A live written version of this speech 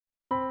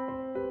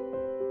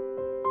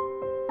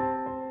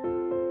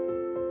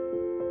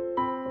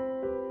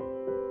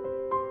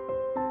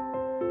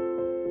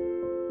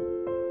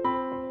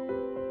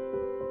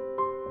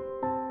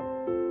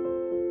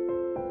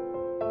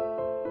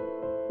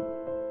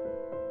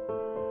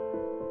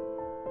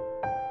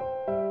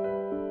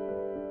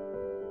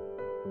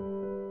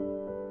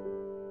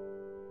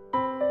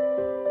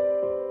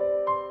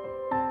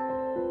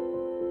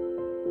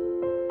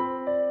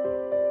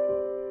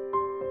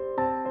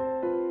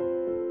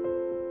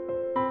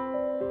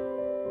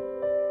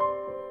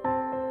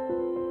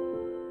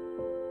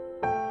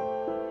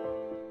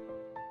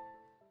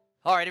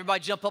All right, everybody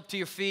jump up to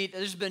your feet.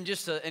 There's been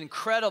just an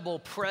incredible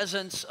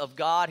presence of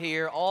God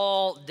here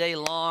all day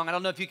long. I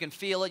don't know if you can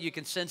feel it, you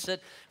can sense it.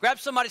 Grab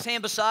somebody's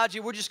hand beside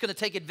you. We're just going to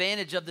take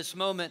advantage of this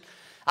moment.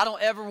 I don't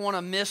ever want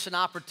to miss an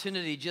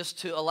opportunity just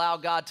to allow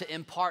God to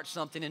impart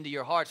something into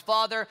your hearts.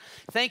 Father,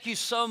 thank you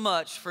so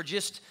much for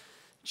just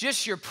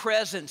your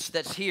presence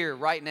that's here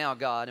right now,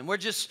 God. And we're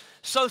just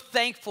so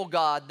thankful,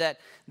 God,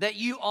 that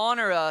you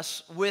honor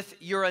us with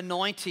your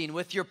anointing,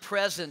 with your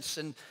presence.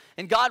 And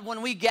God,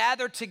 when we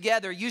gather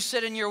together, you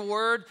said in your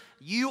word,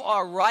 you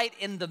are right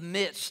in the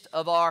midst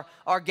of our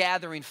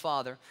gathering,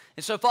 Father.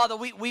 And so, Father,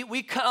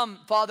 we come,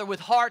 Father, with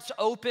hearts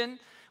open,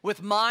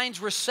 with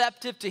minds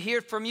receptive to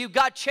hear from you.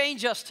 God,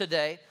 change us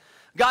today.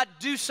 God,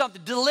 do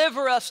something.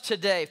 Deliver us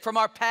today from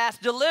our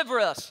past.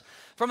 Deliver us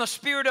from a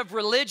spirit of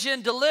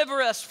religion.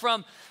 Deliver us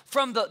from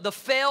the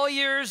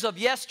failures of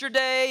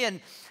yesterday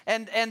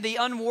and the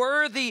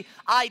unworthy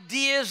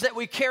ideas that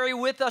we carry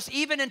with us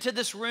even into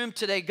this room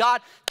today.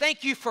 God,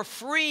 thank you for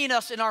freeing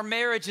us in our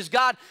marriages.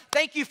 God,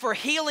 thank you for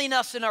healing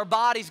us in our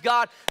bodies.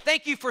 God,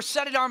 thank you for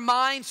setting our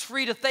minds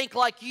free to think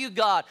like you,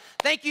 God.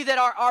 Thank you that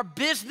our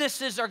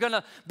businesses are going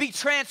to be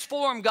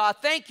transformed, God.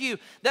 Thank you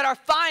that our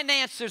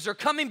finances are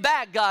coming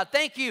back, God.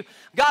 Thank you,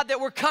 God, that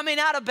we're coming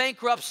out of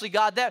bankruptcy,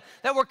 God, that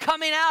we're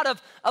coming out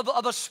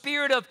of a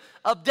spirit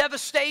of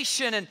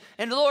devastation.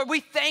 And Lord, we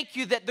thank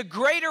you that the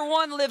greater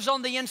one lives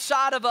on the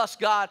inside of us,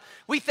 God.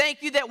 We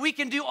thank you that we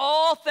can do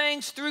all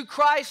things through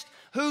Christ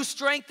who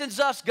strengthens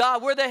us,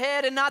 God. We're the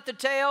head and not the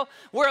tail.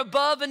 We're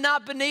above and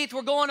not beneath.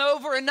 We're going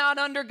over and not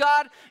under,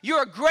 God.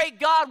 You're a great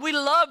God. We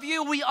love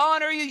you. We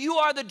honor you. You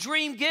are the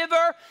dream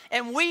giver,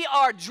 and we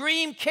are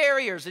dream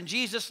carriers. In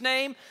Jesus'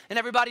 name, and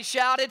everybody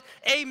shouted,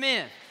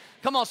 amen.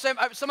 Come on,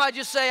 somebody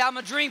just say, I'm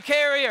a dream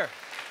carrier.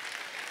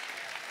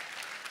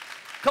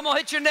 Come on,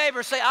 hit your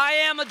neighbor. Say, I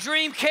am a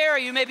dream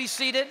carrier. You may be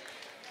seated.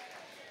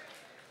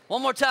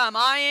 One more time.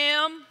 I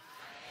am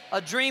a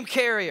dream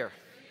carrier.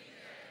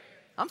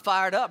 I'm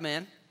fired up,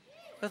 man.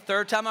 The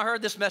third time I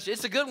heard this message.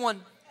 It's a good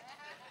one.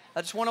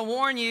 I just want to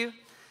warn you.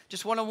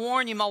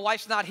 My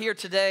wife's not here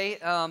today,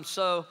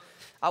 so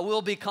I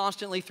will be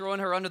constantly throwing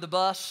her under the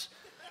bus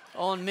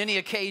on many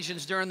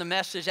occasions during the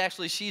message.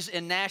 Actually, she's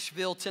in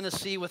Nashville,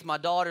 Tennessee with my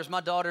daughters.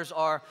 My daughters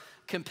are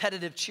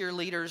competitive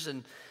cheerleaders,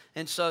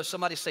 and so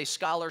somebody say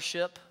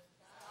scholarship.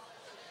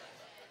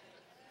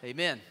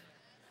 Amen.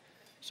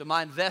 So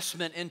my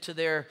investment into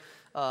their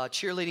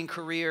cheerleading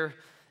career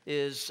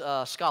is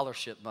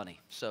scholarship money.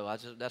 So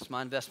that's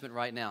my investment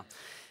right now.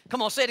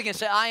 Come on, say it again.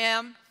 Say, I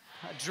am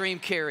a dream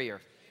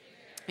carrier.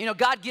 You know,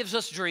 God gives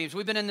us dreams.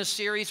 We've been in this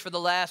series for the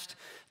last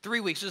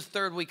 3 weeks. This is the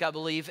third week, I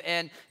believe.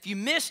 And if you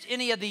missed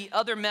any of the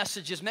other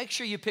messages, make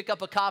sure you pick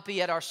up a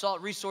copy at our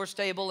SALT resource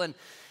table. And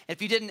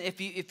if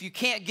you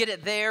can't get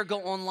it there, go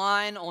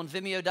online on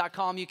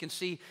Vimeo.com. You can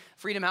see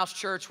Freedom House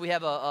Church. We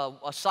have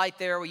a site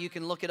there where you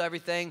can look at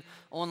everything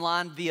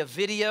online via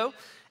video.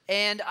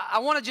 And I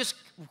want to just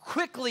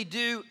quickly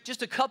do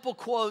just a couple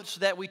quotes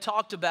that we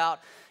talked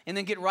about and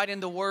then get right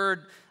into the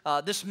Word.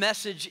 This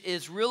message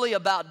is really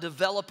about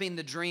developing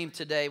the dream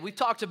today. We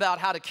talked about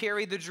how to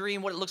carry the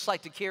dream, what it looks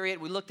like to carry it.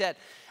 We looked at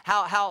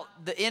how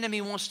the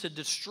enemy wants to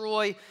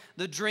destroy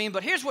the dream.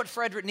 But here's what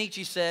Friedrich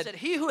Nietzsche said.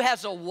 He who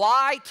has a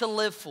why to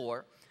live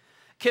for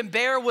can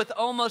bear with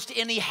almost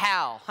any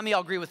how. How many of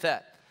y'all agree with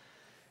that?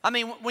 I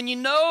mean, when you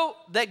know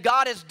that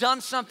God has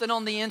done something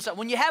on the inside,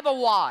 when you have a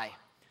why,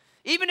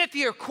 even if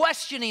you're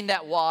questioning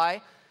that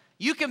why,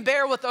 you can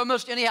bear with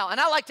almost any how. And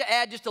I like to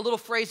add just a little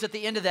phrase at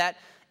the end of that,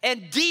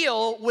 and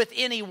deal with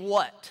any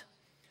what.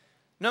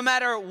 No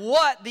matter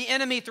what the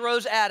enemy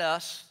throws at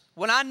us,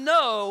 when I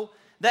know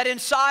that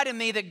inside of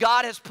me that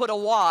God has put a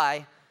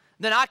why,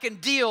 then I can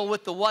deal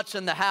with the what's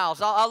and the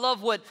hows. I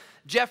love what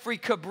Jeffrey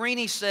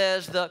Cabrini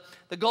says, the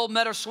gold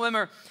medal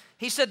swimmer.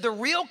 He said, the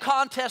real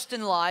contest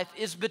in life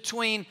is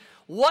between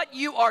what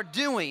you are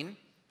doing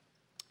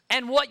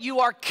and what you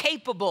are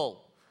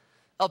capable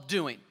of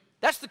doing.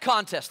 That's the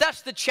contest.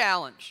 That's the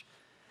challenge.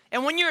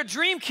 And when you're a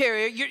dream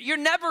carrier, you're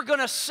never going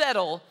to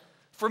settle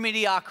for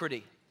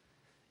mediocrity.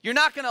 You're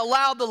not going to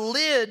allow the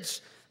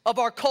lids of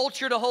our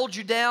culture to hold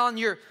you down.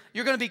 You're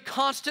going to be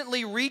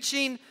constantly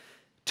reaching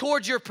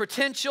towards your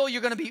potential.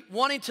 You're going to be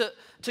wanting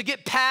to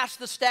get past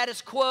the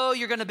status quo.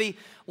 You're going to be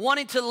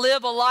wanting to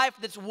live a life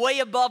that's way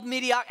above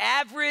mediocre.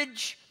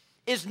 Average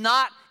is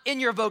not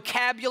in your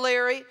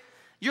vocabulary.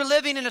 You're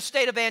living in a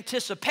state of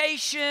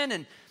anticipation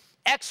and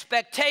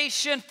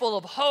expectation, full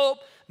of hope,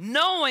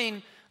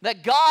 knowing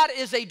that God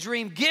is a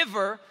dream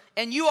giver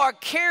and you are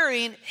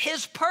carrying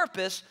His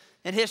purpose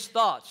and His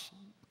thoughts.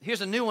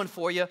 Here's a new one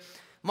for you.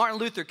 Martin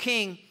Luther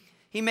King,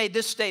 he made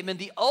this statement: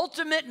 the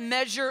ultimate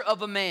measure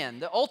of a man,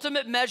 the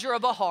ultimate measure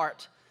of a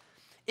heart,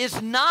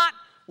 is not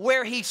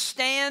where he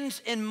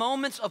stands in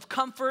moments of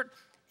comfort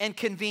and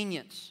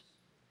convenience,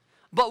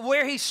 but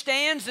where he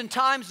stands in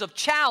times of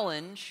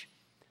challenge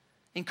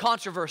and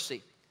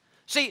controversy.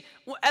 See,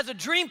 as a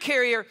dream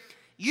carrier,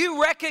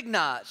 you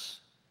recognize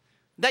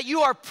that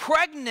you are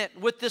pregnant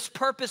with this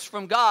purpose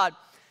from God,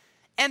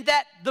 and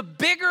that the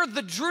bigger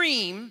the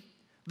dream,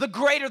 the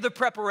greater the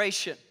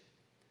preparation.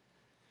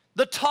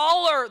 the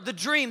taller the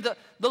dream,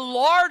 the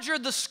larger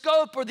the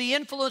scope or the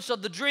influence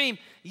of the dream,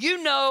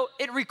 you know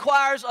it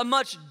requires a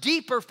much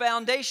deeper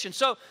foundation.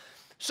 So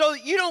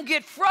you don't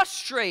get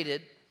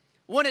frustrated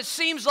when it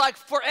seems like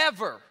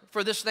forever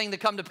for this thing to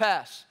come to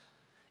pass.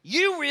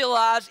 You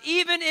realize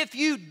even if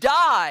you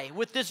die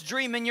with this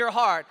dream in your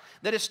heart,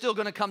 that it's still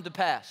going to come to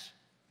pass.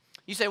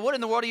 You say, what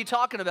in the world are you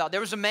talking about? There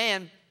was a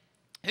man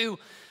who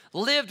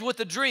lived with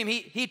a dream.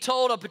 He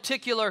told a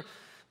particular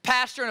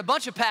pastor and a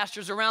bunch of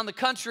pastors around the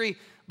country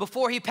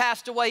before he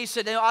passed away. He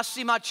said, I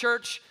see my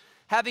church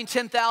having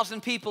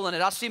 10,000 people in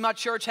it. I see my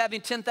church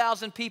having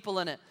 10,000 people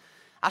in it.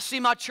 I see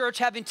my church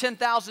having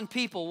 10,000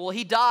 people. Well,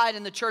 he died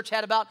and the church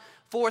had about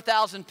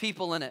 4,000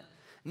 people in it.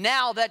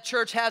 Now that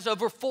church has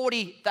over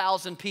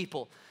 40,000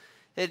 people.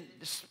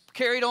 It's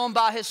carried on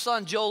by his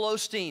son, Joel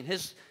Osteen.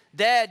 His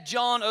dad,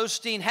 John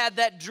Osteen, had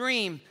that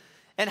dream.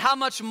 And how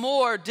much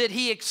more did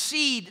he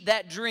exceed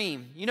that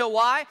dream? You know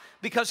why?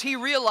 Because he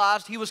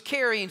realized he was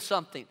carrying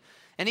something.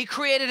 And he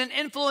created an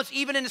influence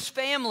even in his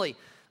family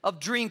of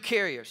dream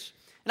carriers.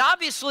 And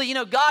obviously, you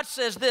know, God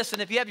says this,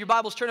 and if you have your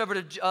Bibles, turn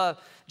over to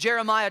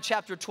Jeremiah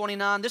chapter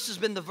 29. This has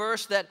been the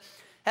verse that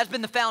has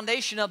been the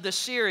foundation of this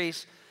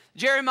series.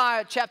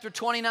 Jeremiah chapter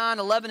 29,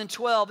 11 and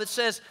 12, it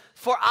says,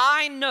 for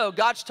I know,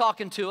 God's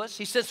talking to us.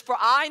 He says, for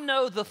I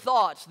know the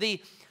thoughts,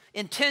 the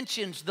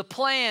intentions, the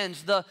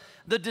plans, the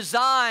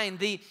design,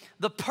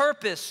 the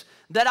purpose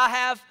that I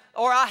have,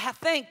 or I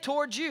think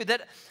towards you,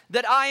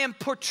 that I am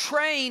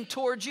portraying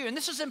towards you. And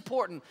this is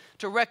important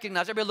to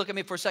recognize. Everybody look at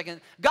me for a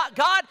second.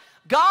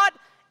 God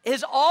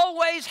is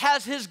always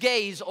has his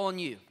gaze on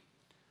you.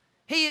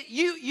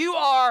 You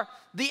are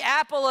the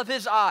apple of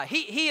his eye.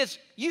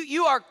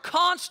 You are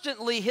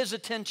constantly his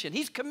attention.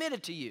 He's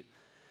committed to you.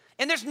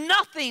 And there's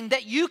nothing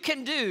that you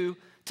can do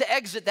to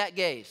exit that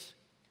gaze.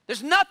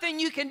 There's nothing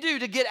you can do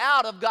to get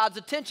out of God's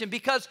attention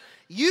because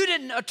you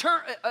didn't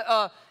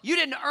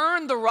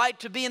earn the right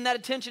to be in that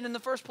attention in the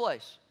first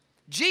place.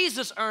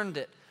 Jesus earned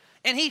it.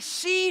 And he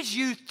sees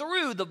you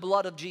through the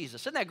blood of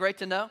Jesus. Isn't that great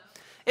to know?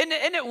 Isn't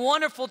it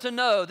wonderful to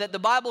know that the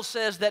Bible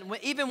says that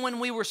even when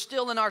we were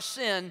still in our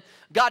sin,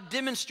 God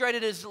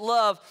demonstrated his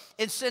love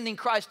in sending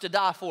Christ to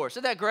die for us.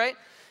 Isn't that great?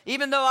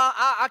 Even though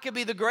I could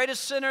be the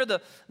greatest sinner,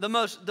 the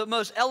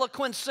most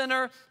eloquent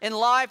sinner in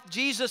life,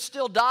 Jesus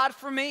still died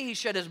for me. He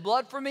shed his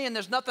blood for me, and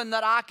there's nothing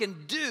that I can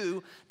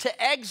do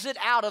to exit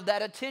out of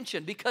that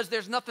attention because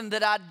there's nothing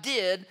that I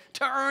did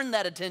to earn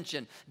that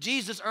attention.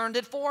 Jesus earned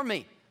it for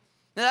me.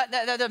 Now,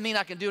 that doesn't mean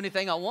I can do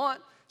anything I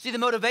want. See, the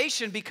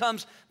motivation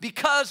becomes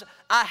because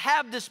I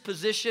have this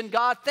position,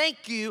 God,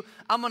 thank you,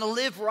 I'm going to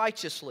live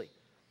righteously.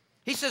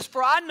 He says,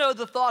 for I know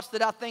the thoughts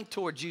that I think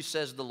towards you,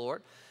 says the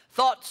Lord,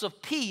 thoughts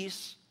of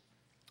peace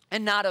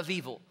and not of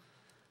evil.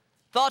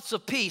 Thoughts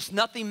of peace,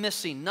 nothing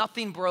missing,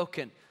 nothing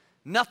broken,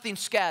 nothing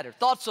scattered.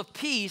 Thoughts of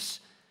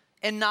peace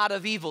and not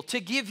of evil. To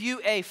give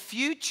you a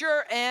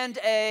future and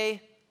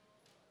a,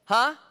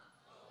 Come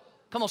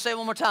on, say it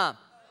one more time.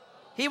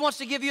 He wants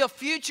to give you a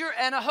future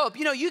and a hope.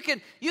 You know, you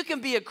can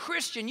be a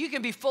Christian, you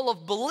can be full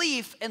of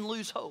belief and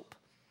lose hope.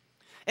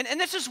 And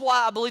this is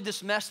why I believe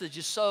this message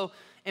is so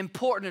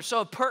important and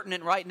so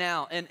pertinent right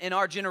now in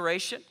our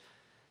generation,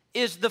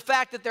 is the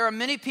fact that there are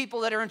many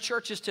people that are in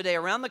churches today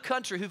around the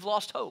country who've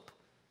lost hope.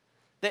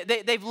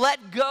 They've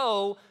let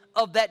go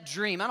of that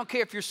dream. I don't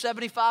care if you're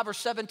 75 or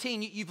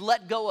 17, you've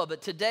let go of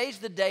it. Today's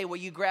the day where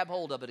you grab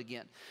hold of it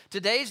again.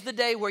 Today's the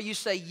day where you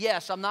say,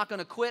 yes, I'm not going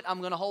to quit.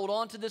 I'm going to hold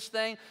on to this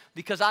thing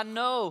because I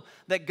know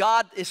that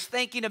God is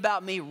thinking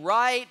about me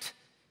right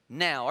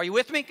now. Are you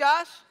with me,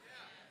 guys?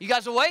 You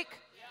guys awake?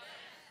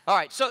 All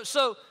right,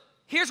 so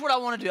here's what I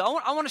want to do.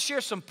 I want to share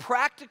some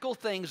practical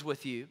things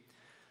with you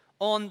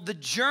on the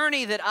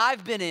journey that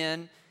I've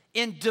been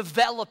in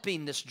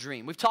developing this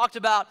dream. We've talked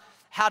about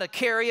how to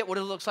carry it, what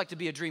it looks like to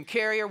be a dream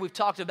carrier. We've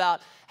talked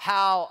about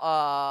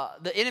how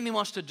the enemy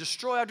wants to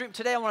destroy our dream.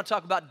 Today I want to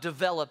talk about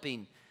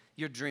developing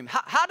your dream.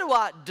 How do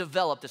I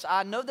develop this?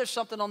 I know there's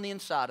something on the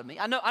inside of me.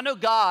 I know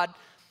God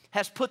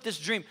has put this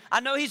dream.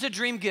 I know he's a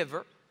dream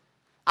giver.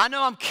 I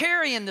know I'm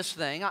carrying this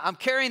thing. I'm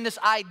carrying this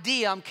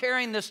idea. I'm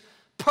carrying this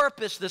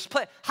purpose, this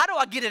plan. How do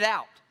I get it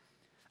out?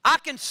 I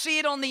can see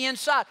it on the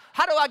inside.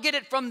 How do I get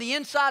it from the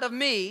inside of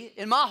me,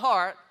 in my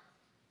heart,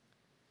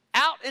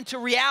 out into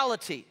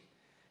reality?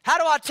 How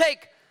do I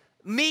take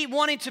me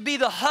wanting to be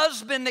the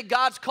husband that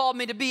God's called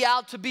me to be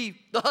out to be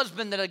the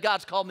husband that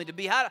God's called me to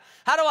be? How do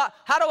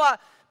I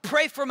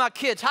pray for my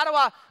kids? How do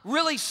I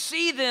really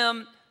see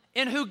them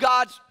in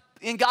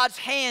in God's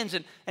hands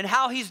and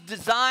how he's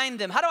designed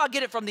them? How do I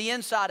get it from the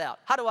inside out?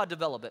 How do I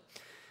develop it?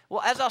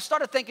 Well, as I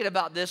started thinking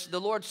about this,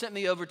 the Lord sent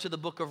me over to the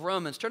book of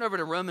Romans. Turn over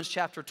to Romans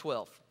chapter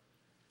 12.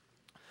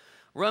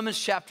 Romans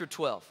chapter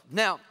 12.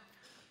 Now,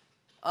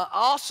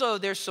 also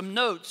there's some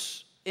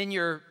notes in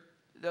your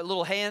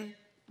little hand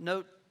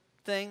note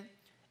thing,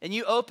 and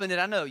you opened it.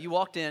 I know, you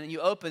walked in and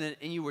you opened it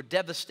and you were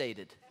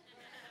devastated.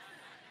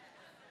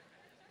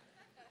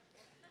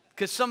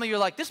 Because some of you are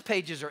like, these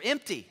pages are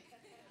empty.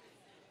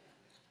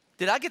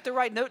 Did I get the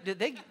right note?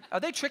 Are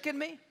they tricking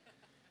me?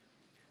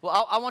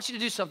 Well, I want you to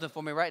do something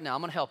for me right now.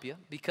 I'm going to help you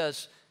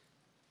because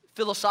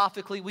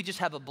philosophically, we just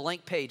have a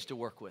blank page to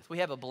work with. We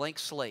have a blank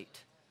slate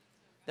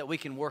that we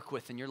can work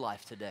with in your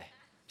life today.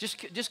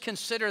 Just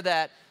consider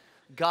that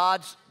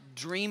God's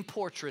dream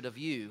portrait of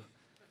you,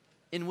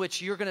 in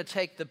which you're going to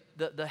take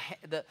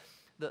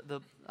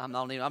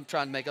I'm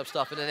trying to make up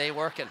stuff and it ain't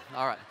working.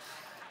 All right,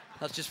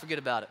 let's just forget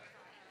about it.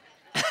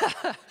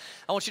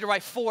 I want you to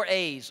write 4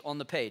 A's on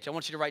the page. I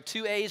want you to write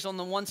 2 A's on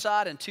the one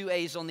side and 2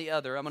 A's on the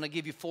other. I'm going to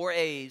give you 4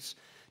 A's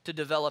to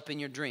develop in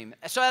your dream.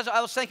 So as I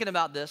was thinking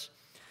about this,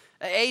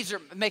 A's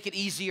make it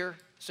easier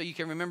so you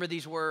can remember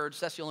these words.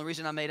 That's the only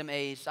reason I made them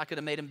A's. I could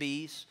have made them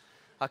B's.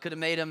 I could have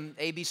made them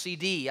A, B, C,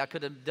 D. I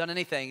could have done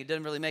anything. It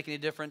didn't really make any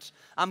difference.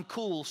 I'm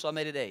cool, so I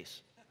made it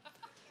A's.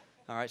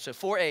 All right, so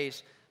 4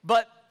 A's.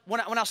 But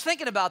when I was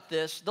thinking about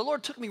this, the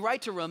Lord took me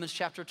right to Romans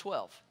chapter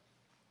 12.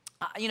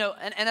 And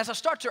as I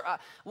start to,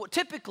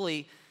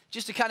 typically,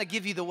 just to kind of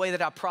give you the way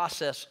that I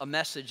process a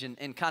message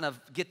and kind of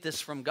get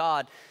this from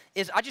God,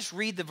 is I just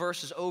read the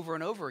verses over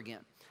and over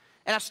again.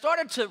 And I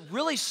started to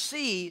really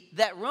see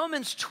that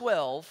Romans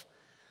 12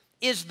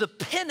 is the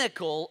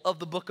pinnacle of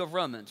the book of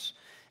Romans.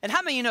 And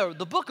how many of you know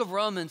the book of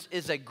Romans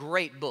is a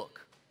great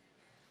book?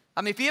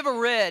 I mean, if you ever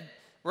read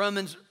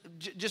Romans,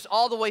 just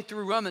all the way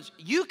through Romans,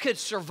 you could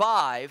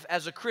survive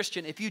as a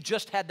Christian if you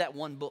just had that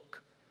one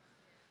book.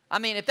 I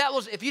mean,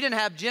 if you didn't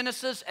have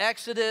Genesis,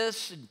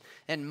 Exodus,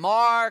 and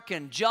Mark,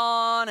 and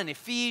John, and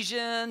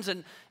Ephesians,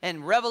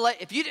 and Revelation,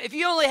 if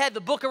you only had the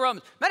book of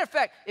Romans, matter of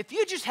fact, if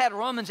you just had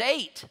Romans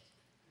 8,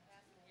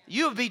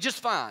 you would be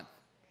just fine.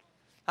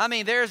 I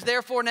mean, there's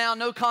therefore now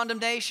no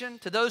condemnation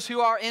to those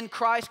who are in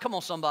Christ. Come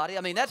on, somebody.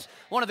 I mean, that's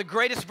one of the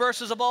greatest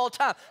verses of all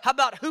time. How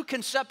about who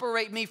can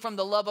separate me from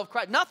the love of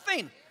Christ?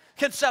 Nothing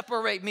can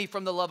separate me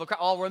from the love of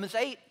Christ. All Romans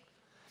 8.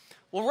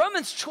 Well,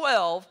 Romans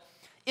 12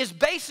 is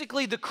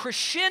basically the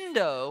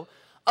crescendo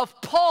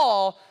of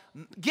Paul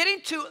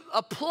getting to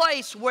a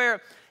place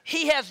where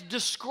he has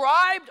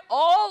described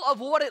all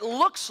of what it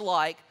looks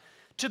like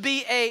to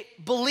be a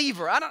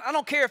believer. I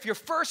don't care if you're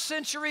 1st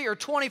century or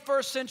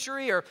 21st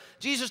century or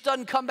Jesus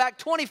doesn't come back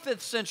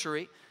 25th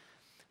century.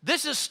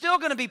 This is still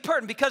going to be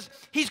pertinent because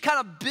he's kind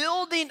of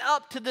building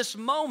up to this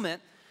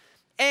moment.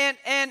 And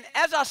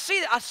as I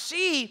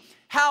see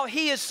how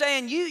he is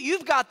saying,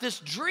 you've got this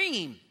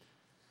dream,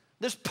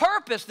 this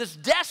purpose, this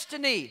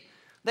destiny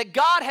that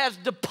God has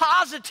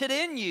deposited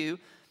in you,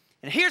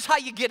 and here's how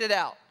you get it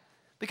out.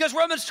 Because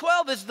Romans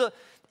 12 is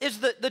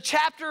the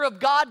chapter of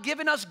God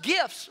giving us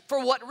gifts.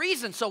 For what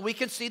reason? So we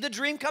can see the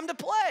dream come to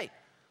play.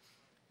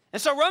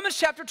 And so Romans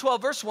chapter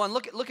 12, verse 1,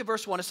 look at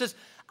verse 1. It says,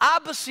 I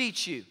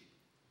beseech you.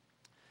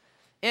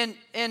 In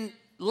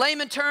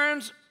layman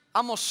terms,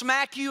 I'm going to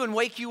smack you and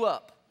wake you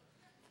up.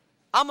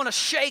 I'm going to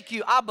shake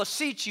you. I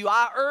beseech you.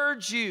 I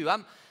urge you.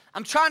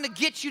 I'm trying to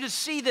get you to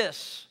see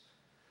this.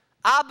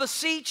 I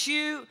beseech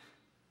you,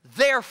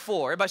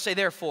 therefore. Everybody say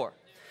therefore.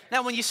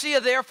 Now, when you see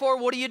a therefore,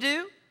 what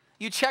do?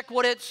 You check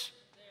what it's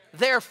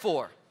there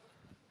for.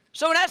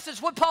 So in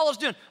essence, what Paul is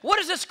doing, what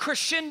does this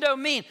crescendo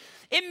mean?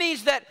 It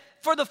means that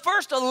for the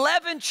first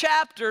 11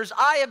 chapters,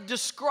 I have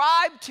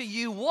described to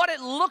you what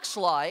it looks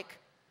like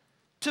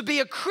to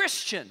be a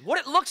Christian, what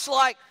it looks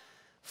like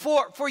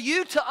for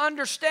you to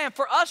understand,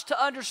 for us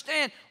to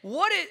understand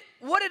what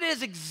it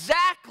is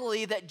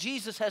exactly that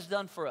Jesus has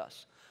done for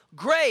us.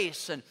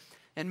 Grace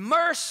and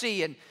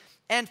mercy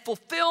and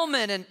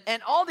fulfillment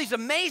and all these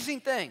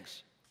amazing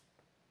things.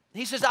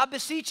 He says, I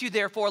beseech you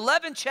therefore,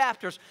 11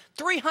 chapters,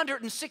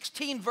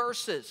 316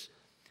 verses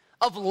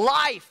of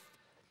life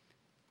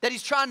that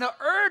he's trying to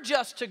urge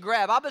us to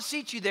grab. I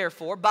beseech you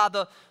therefore, by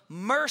the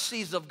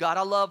mercies of God.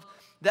 I love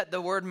that the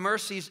word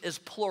mercies is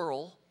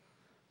plural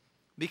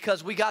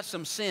because we got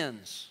some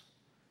sins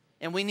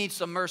and we need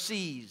some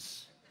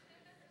mercies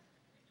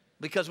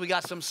because we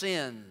got some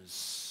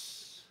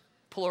sins,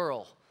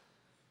 plural.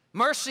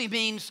 Mercy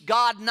means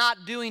God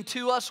not doing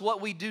to us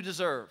what we do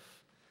deserve.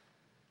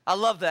 I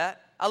love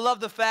that. I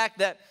love the fact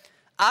that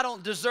I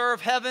don't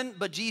deserve heaven,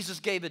 but Jesus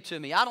gave it to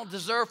me. I don't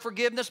deserve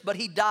forgiveness, but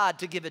he died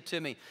to give it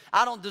to me.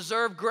 I don't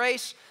deserve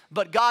grace,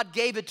 but God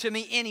gave it to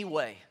me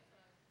anyway.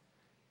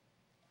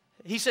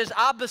 He says,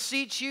 I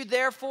beseech you,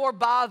 therefore,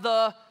 by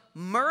the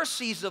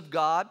mercies of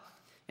God,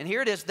 and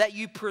here it is, that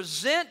you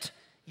present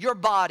your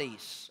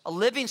bodies a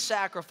living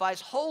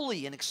sacrifice,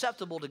 holy and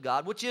acceptable to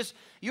God, which is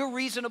your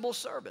reasonable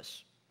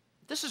service.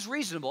 This is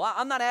reasonable.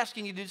 I'm not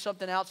asking you to do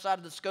something outside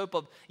of the scope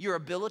of your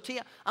ability,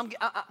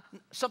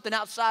 something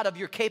outside of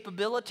your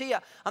capability.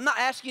 I'm not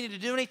asking you to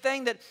do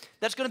anything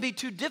that's going to be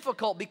too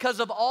difficult because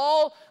of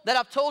all that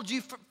I've told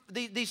you for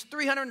these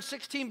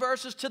 316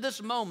 verses to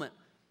this moment.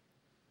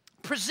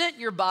 Present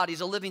your bodies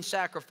a living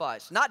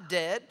sacrifice, not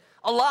dead,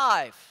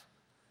 alive.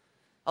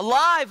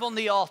 Alive on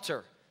the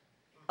altar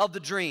of the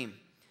dream.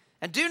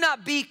 And do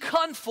not be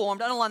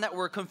conformed, underline that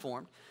word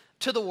conformed,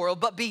 to the world,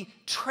 but be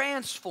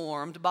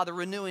transformed by the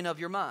renewing of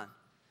your mind.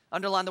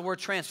 Underline the word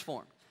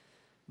transformed.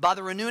 By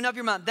the renewing of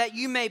your mind, that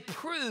you may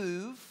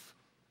prove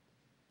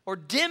or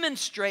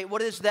demonstrate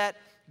what is that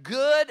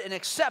good and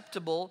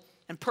acceptable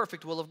and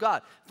perfect will of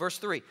God. Verse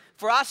 3,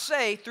 for I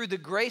say, through the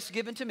grace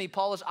given to me,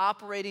 Paul is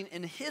operating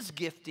in his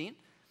gifting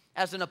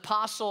as an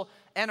apostle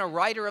and a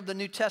writer of the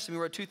New Testament.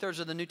 He wrote 2/3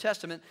 of the New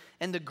Testament,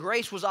 and the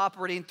grace was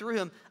operating through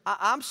him.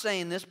 I'm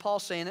saying this,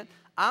 Paul's saying it,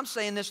 I'm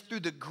saying this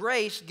through the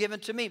grace given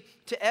to me,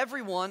 to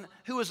everyone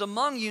who is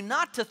among you,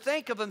 not to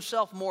think of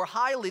himself more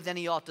highly than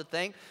he ought to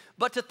think,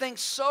 but to think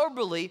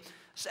soberly,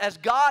 as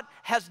God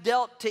has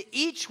dealt to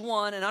each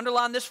one, and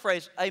underline this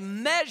phrase, a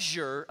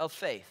measure of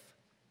faith.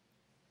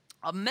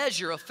 A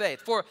measure of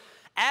faith. For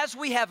as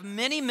we have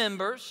many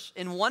members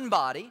in one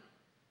body,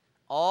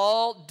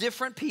 all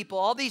different people,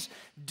 all these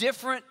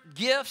different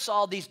gifts,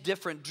 all these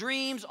different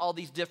dreams, all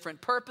these different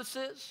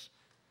purposes.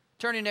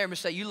 Turn in there and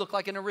say, you look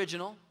like an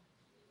original.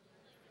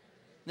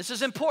 This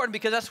is important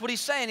because that's what he's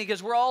saying. He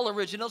goes, we're all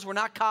originals. We're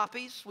not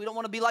copies. We don't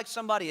want to be like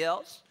somebody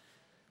else.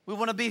 We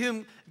want to be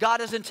whom God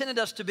has intended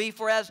us to be.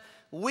 For as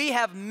we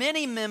have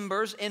many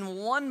members in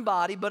one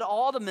body, but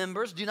all the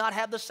members do not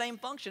have the same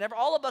function.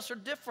 All of us are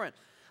different.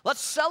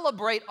 Let's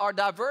celebrate our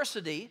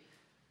diversity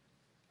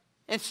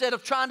instead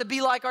of trying to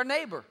be like our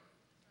neighbor.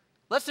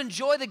 Let's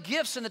enjoy the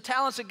gifts and the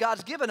talents that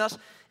God's given us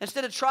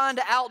instead of trying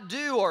to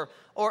outdo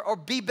or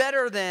be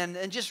better than,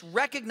 and just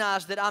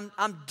recognize that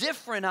I'm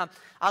different.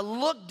 I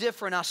look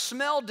different. I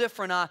smell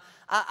different. I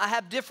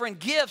have different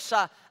gifts.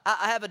 I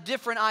have a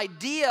different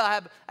idea.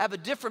 I have a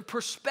different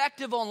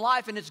perspective on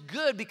life, and it's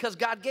good because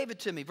God gave it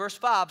to me. Verse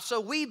 5, so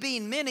we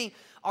being many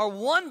are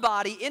one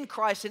body in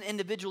Christ and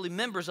individually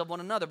members of one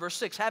another. Verse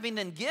 6, having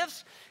then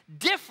gifts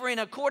differing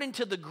according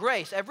to the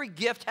grace. Every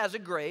gift has a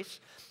grace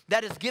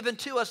that is given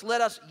to us. Let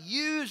us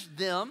use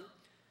them.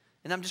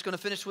 And I'm just going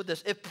to finish with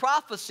this. If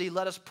prophecy,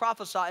 let us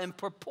prophesy in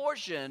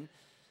proportion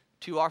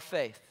to our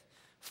faith.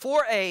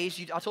 4 A's.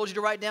 I told you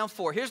to write down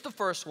 4. Here's the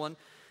first one.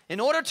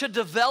 In order to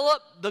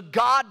develop the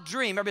God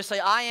dream, everybody say,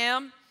 I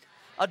am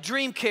a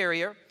dream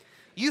carrier.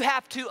 You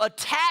have to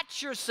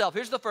attach yourself.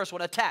 Here's the first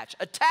one, attach.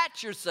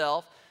 Attach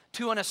yourself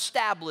to an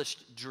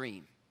established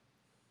dream.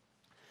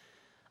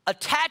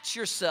 Attach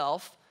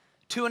yourself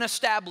to an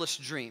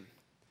established dream.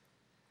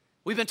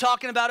 We've been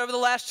talking about over the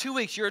last 2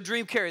 weeks, you're a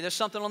dream carrier. There's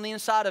something on the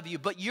inside of you.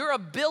 But your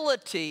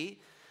ability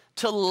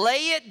to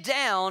lay it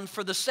down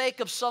for the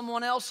sake of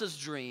someone else's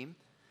dream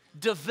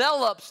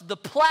develops the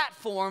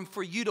platform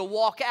for you to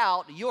walk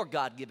out your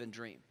God-given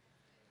dream.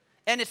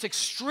 And it's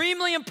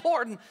extremely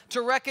important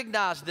to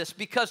recognize this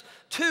because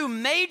 2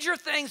 major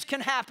things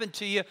can happen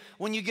to you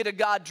when you get a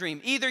God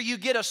dream. Either you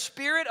get a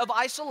spirit of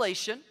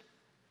isolation.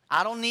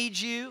 I don't need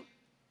you.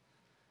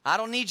 I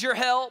don't need your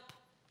help.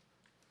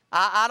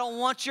 I don't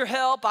want your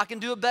help. I can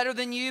do it better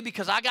than you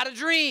because I got a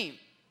dream.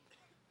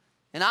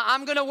 And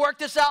I'm going to work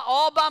this out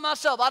all by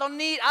myself. I don't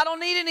need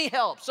any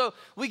help. So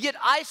we get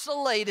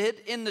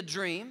isolated in the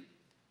dream.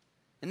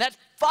 And that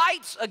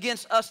fights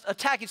against us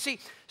attacking. See,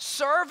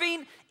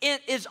 serving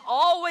is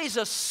always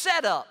a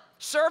setup.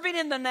 Serving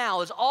in the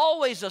now is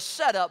always a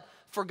setup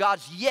for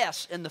God's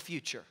yes in the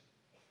future.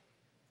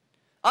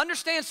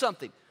 Understand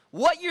something.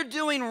 What you're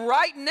doing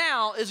right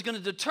now is going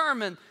to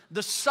determine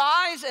the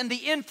size and the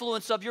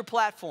influence of your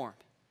platform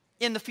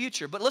in the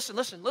future. But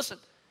listen.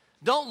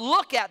 Don't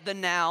look at the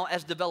now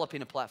as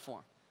developing a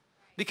platform.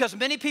 Because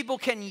many people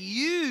can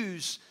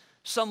use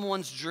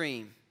someone's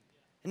dream.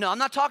 No, I'm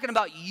not talking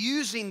about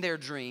using their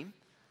dream.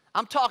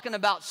 I'm talking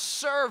about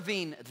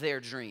serving their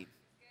dream.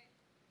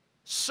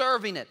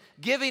 Serving it.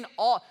 Giving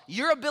all.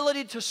 Your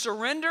ability to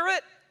surrender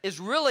it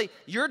is really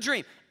your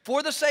dream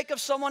for the sake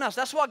of someone else.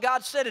 That's what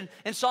God said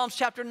in Psalms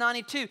chapter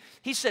 92.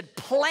 He said,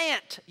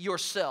 plant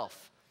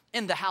yourself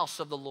in the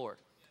house of the Lord.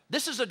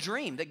 This is a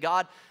dream that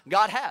God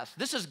has.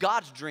 This is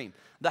God's dream.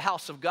 The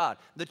house of God,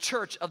 the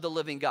church of the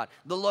living God,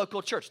 the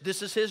local church.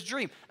 This is his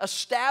dream.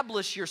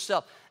 Establish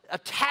yourself.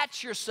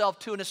 Attach yourself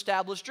to an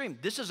established dream.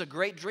 This is a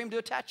great dream to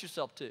attach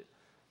yourself to.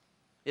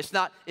 It's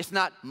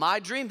not my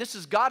dream. This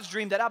is God's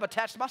dream that I've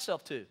attached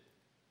myself to.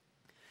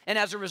 And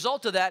as a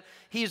result of that,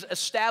 he's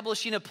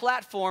establishing a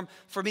platform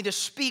for me to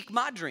speak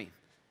my dream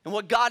and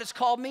what God has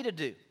called me to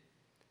do.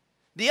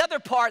 The other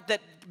part that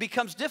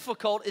becomes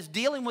difficult is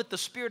dealing with the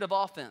spirit of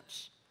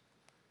offense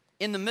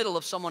in the middle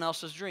of someone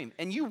else's dream.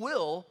 And you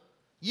will,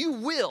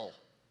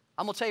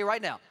 I'm going to tell you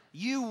right now,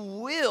 you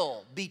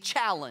will be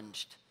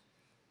challenged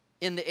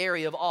in the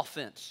area of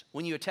offense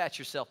when you attach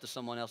yourself to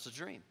someone else's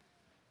dream.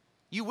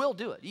 You will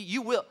do it.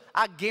 You will.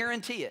 I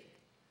guarantee it.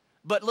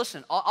 But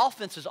listen,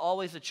 offense is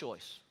always a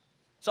choice.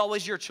 It's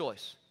always your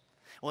choice.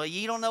 Well,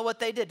 you don't know what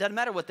they did. Doesn't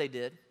matter what they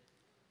did.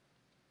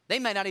 They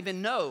may not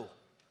even know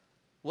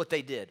what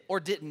they did or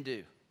didn't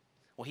do.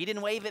 Well, he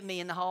didn't wave at me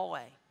in the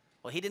hallway.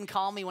 Well, he didn't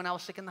call me when I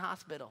was sick in the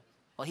hospital.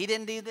 Well, he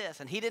didn't do this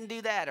and he didn't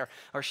do that.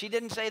 Or she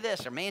didn't say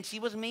this. Or, man, she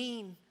was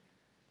mean.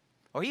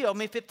 Or he owed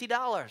me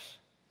 $50.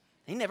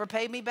 He never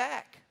paid me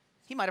back.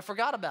 He might have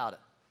forgot about it.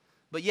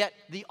 But yet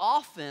the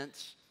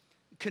offense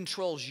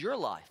controls your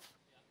life.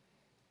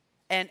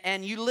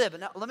 And you live.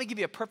 And let me give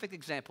you a perfect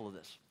example of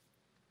this.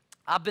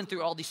 I've been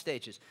through all these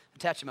stages,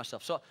 attaching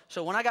myself.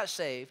 So when I got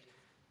saved,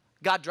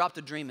 God dropped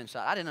a dream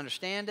inside. I didn't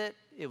understand it.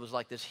 It was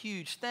like this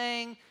huge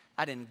thing.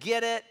 I didn't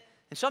get it.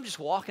 And so I'm just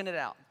walking it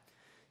out.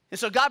 And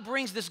so God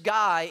brings this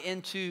guy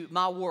into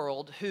my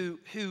world who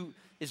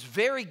is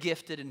very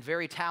gifted and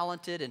very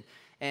talented.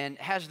 and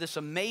has this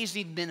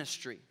amazing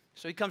ministry.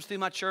 So he comes through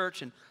my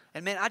church, and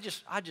man,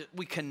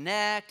 we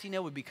connect,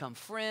 we become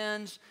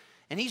friends.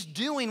 And he's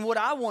doing what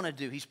I want to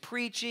do. He's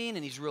preaching,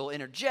 and he's real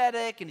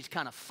energetic, and he's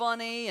kind of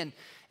funny, and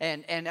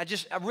I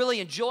really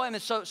enjoy him.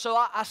 And so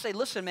I say,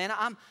 listen, man,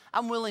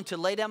 I'm willing to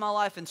lay down my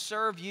life and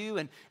serve you,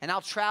 and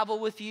I'll travel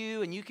with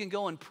you, and you can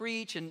go and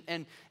preach,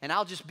 and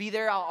I'll just be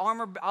there.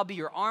 I'll be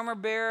your armor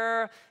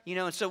bearer,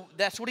 And so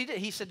that's what he did.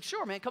 He said,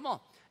 sure, man, come on.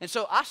 And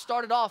so I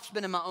started off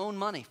spending my own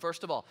money,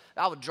 first of all.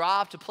 I would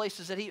drive to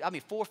places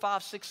that 4,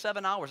 5, 6,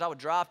 7 hours. I would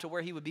drive to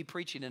where he would be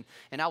preaching,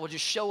 and I would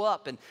just show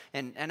up,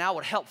 and I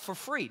would help for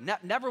free.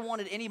 Never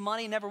wanted any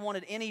money, never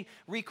wanted any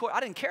recourse.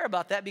 I didn't care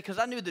about that because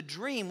I knew the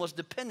dream was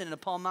dependent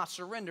upon my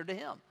surrender to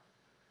him.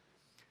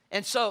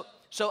 And so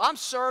I'm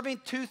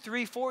serving 2,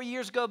 3, 4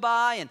 years go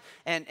by,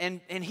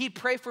 and he'd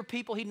pray for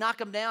people. He'd knock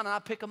them down, and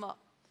I'd pick them up.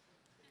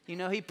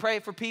 He'd pray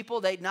for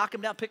people. They'd knock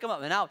him down, pick him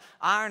up. And I would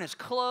iron his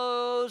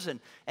clothes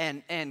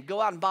and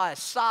go out and buy his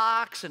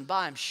socks and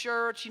buy him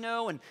shirts,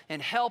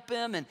 and help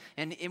him.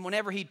 And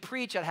whenever he'd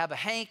preach, I'd have a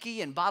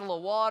hanky and bottle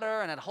of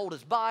water, and I'd hold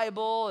his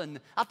Bible. And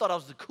I thought I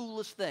was the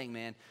coolest thing,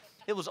 man.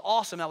 It was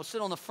awesome. I would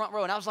sit on the front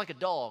row, and I was like a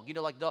dog.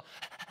 Like a dog.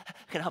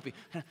 Can I help you?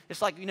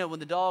 It's like, when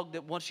the dog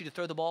that wants you to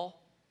throw the ball.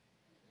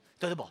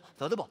 Throw the ball,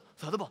 throw the ball,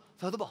 throw the ball,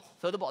 throw the ball,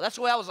 throw the ball. That's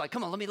the way I was like,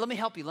 come on, let me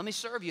help you, let me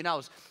serve you.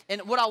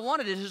 And what I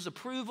wanted is his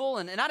approval,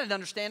 and I didn't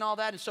understand all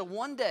that. And so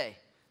one day,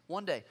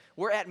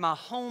 we're at my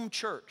home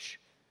church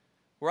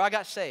where I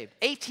got saved.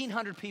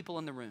 1,800 people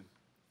in the room.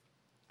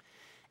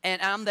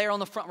 And I'm there on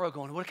the front row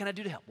going, what can I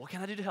do to help? What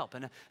can I do to help?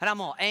 And I'm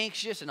all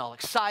anxious and all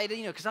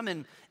excited, because I'm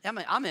in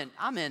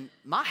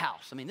my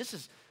house. This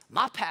is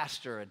my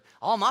pastor, and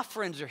all my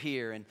friends are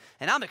here, and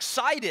I'm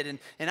excited, and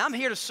I'm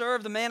here to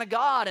serve the man of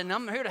God, and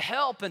I'm here to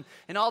help, and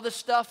all this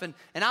stuff, and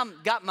I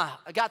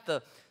got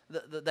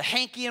the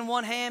hanky in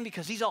one hand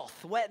because he's all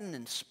sweating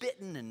and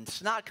spitting and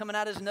snot coming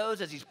out his nose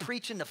as he's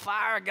preaching the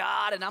fire of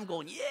God, and I'm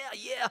going,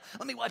 yeah,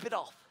 let me wipe it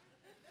off.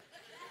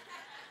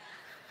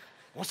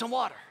 Want some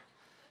water?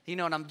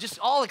 And I'm just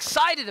all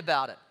excited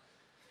about it.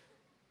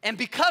 And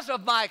because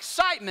of my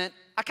excitement,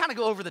 I kind of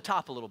go over the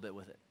top a little bit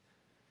with it.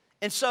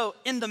 And so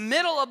in the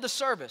middle of the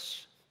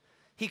service,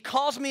 he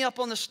calls me up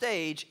on the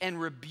stage and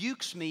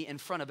rebukes me in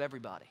front of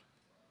everybody.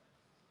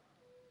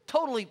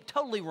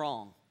 Totally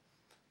wrong.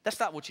 That's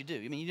not what you do.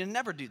 You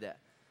never do that.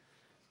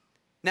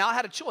 Now, I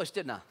had a choice,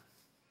 didn't I?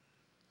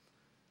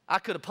 I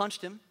could have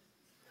punched him.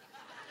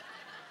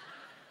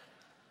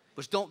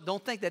 Which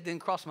don't think that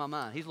didn't cross my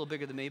mind. He's a little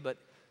bigger than me, but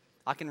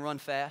I can run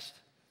fast.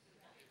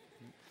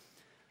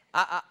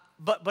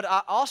 But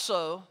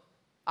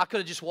I could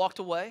have just walked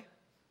away.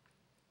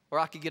 Or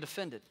I could get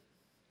offended.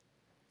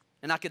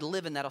 And I could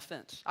live in that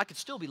offense. I could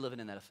still be living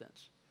in that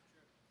offense.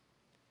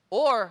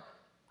 Or,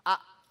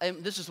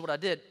 and this is what I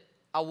did.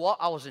 I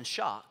was in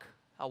shock.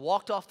 I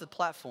walked off the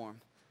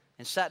platform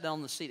and sat down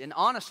on the seat. And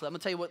honestly, I'm going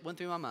to tell you what went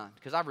through my mind,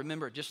 because I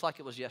remember it just like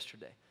it was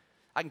yesterday.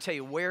 I can tell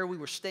you where we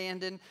were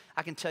standing.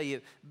 I can tell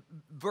you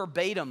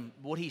verbatim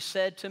what he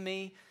said to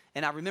me.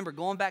 And I remember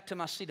going back to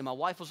my seat, and my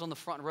wife was on the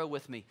front row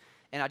with me.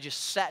 And I just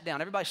sat down.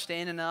 Everybody's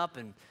standing up,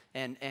 and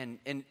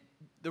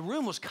the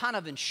room was kind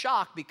of in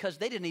shock because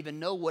they didn't even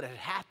know what had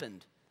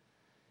happened.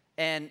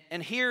 And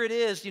here it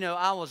is,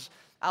 I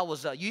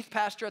was a youth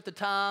pastor at the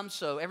time,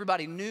 so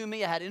everybody knew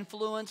me. I had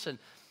influence,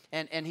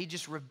 and he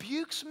just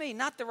rebukes me.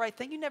 Not the right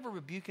thing. You never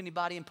rebuke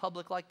anybody in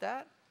public like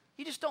that.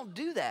 You just don't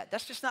do that.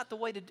 That's just not the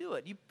way to do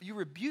it. You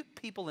rebuke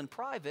people in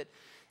private,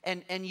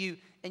 and you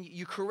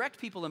correct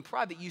people in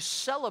private. You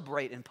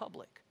celebrate in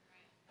public.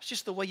 It's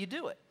just the way you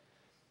do it.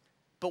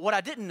 But what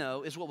I didn't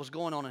know is what was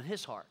going on in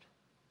his heart.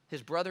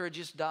 His brother had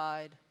just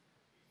died.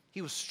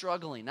 He was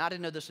struggling. I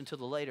didn't know this until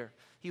later.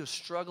 He was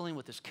struggling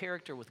with his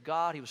character with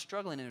God. He was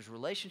struggling in his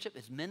relationship,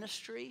 his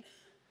ministry.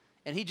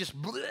 And he just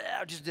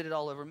did it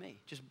all over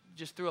me.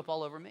 Just threw up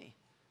all over me.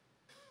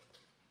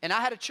 And I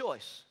had a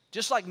choice.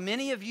 Just like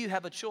many of you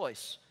have a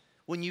choice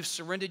when you've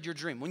surrendered your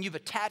dream, when you've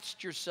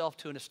attached yourself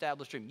to an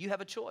established dream. You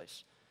have a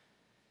choice.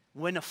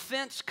 When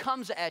offense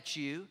comes at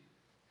you,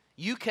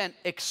 you can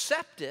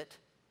accept it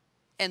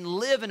and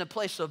live in a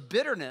place of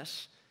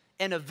bitterness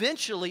and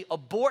eventually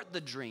abort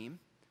the dream,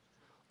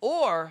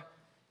 or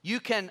you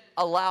can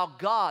allow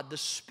God, the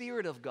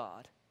Spirit of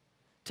God,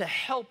 to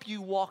help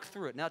you walk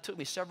through it. Now, it took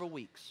me several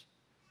weeks,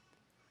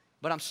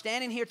 but I'm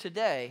standing here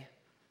today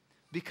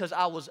because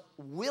I was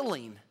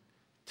willing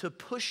to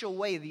push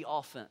away the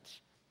offense.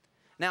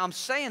 Now, I'm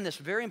saying this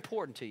very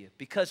important to you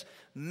because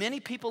many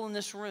people in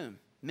this room,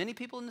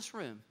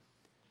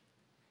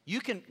 you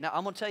can, now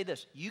I'm going to tell you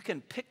this, you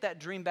can pick that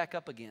dream back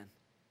up again,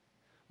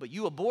 but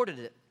you aborted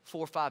it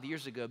 4 or 5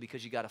 years ago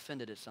because you got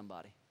offended at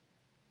somebody.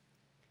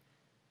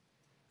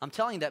 I'm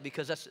telling you that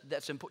because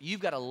that's important. You've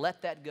got to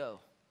let that go.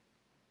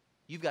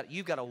 You've got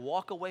to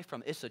walk away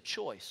from it. It's a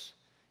choice.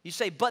 You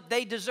say, but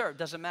they deserve.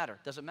 Doesn't matter.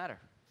 Doesn't matter.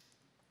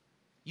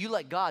 You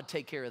let God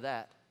take care of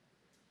that.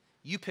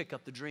 You pick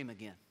up the dream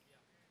again.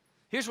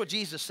 Here's what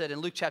Jesus said in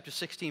Luke chapter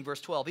 16,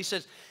 verse 12. He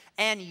says,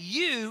 and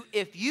you,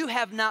 if you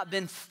have not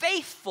been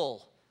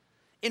faithful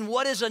in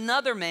what is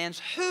another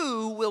man's,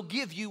 who will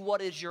give you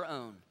what is your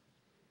own?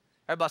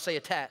 Everybody say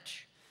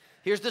attach.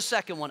 Here's the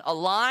second one.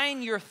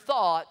 Align your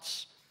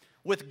thoughts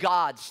with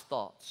God's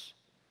thoughts.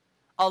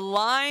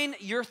 Align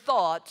your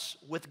thoughts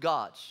with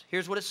God's.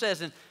 Here's what it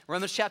says in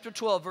Romans chapter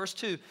 12, verse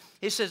 2.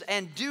 It says,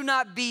 and do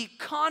not be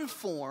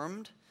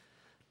conformed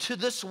to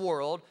this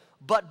world,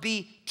 but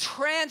be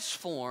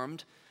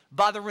transformed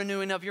by the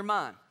renewing of your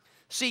mind.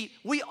 See,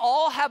 we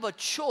all have a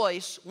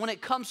choice when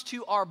it comes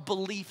to our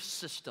belief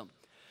system.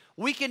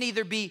 We can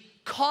either be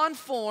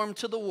conformed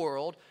to the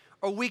world,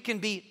 or we can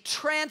be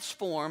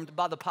transformed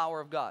by the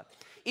power of God.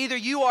 Either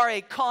you are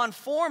a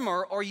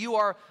conformer or you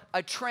are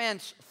a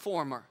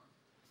transformer.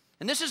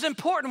 And this is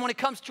important when it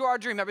comes to our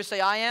dream. Everybody say,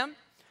 I am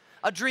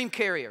a dream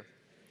carrier.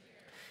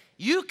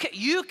 You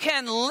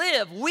can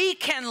live, we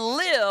can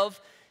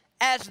live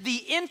as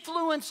the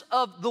influence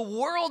of the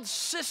world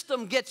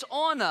system gets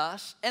on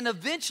us and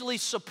eventually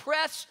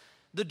suppress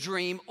the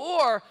dream,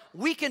 or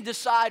we can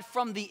decide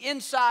from the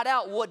inside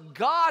out what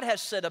God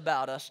has said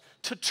about us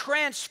to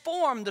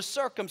transform the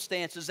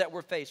circumstances that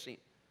we're facing.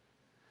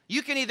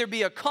 You can either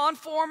be a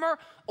conformer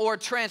or a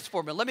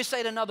transformer. Let me say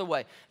it another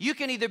way. You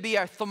can either be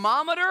a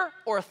thermometer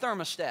or a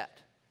thermostat.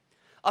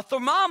 A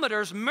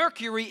thermometer's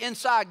mercury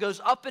inside goes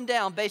up and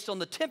down based on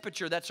the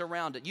temperature that's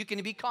around it. You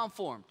can be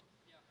conformed,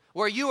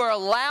 where you are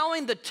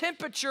allowing the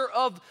temperature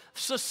of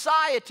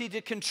society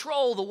to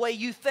control the way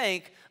you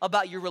think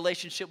about your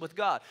relationship with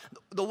God,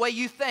 the way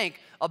you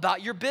think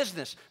about your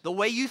business, the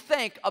way you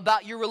think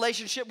about your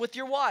relationship with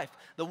your wife,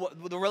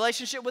 the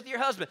relationship with your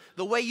husband,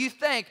 the way you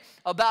think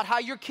about how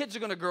your kids are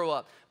going to grow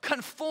up.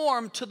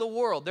 Conform to the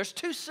world. There's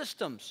two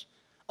systems,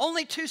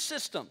 only two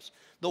systems,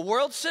 the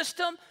world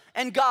system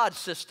and God's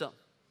system.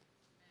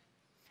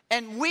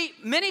 And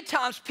many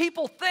times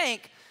people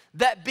think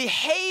that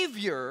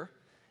behavior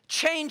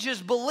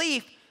changes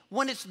belief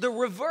when it's the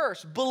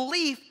reverse.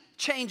 Belief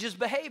changes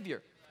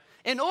behavior.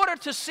 In order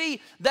to see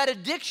that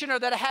addiction or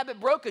that habit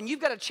broken, you've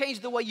got to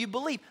change the way you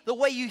believe, the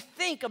way you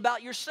think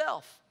about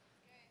yourself.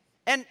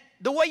 And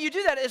the way you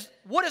do that is,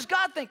 what does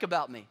God think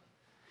about me?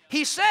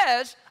 He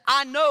says,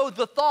 I know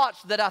the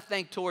thoughts that I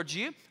think towards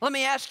you. Let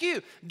me ask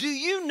you, do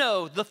you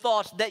know the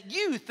thoughts that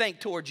you think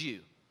towards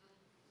you?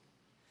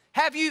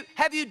 Have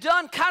you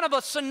done kind of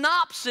a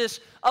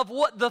synopsis of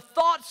what the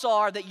thoughts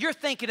are that you're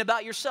thinking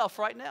about yourself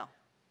right now?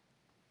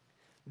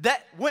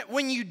 That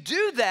when you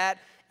do that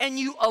and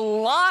you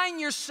align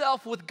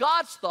yourself with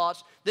God's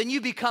thoughts, then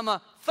you become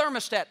a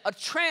thermostat, a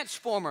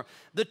transformer.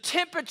 The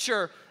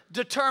temperature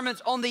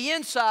determines on the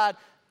inside,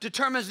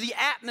 determines the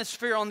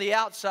atmosphere on the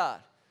outside.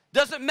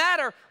 Doesn't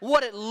matter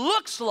what it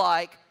looks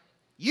like,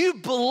 you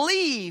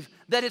believe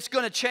that it's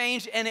going to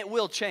change, and it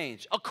will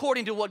change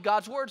according to what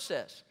God's word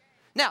says.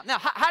 Now,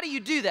 how do you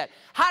do that?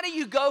 How do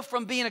you go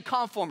from being a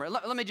conformer?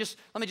 Let me just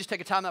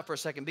take a time out for a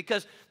second,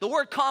 because the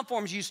word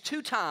conform is used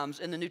 2 times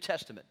in the New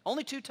Testament.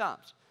 Only 2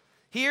 times.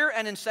 Here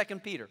and in 2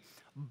 Peter.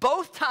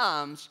 Both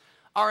times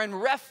are in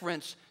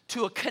reference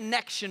to a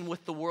connection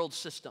with the world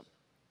system.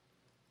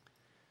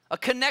 A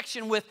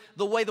connection with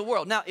the way the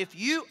world. Now, if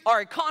you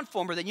are a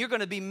conformer, then you're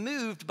going to be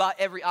moved by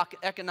every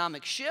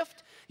economic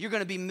shift. You're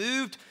going to be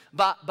moved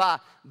by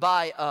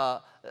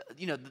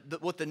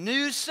what the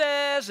news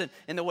says,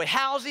 and the way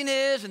housing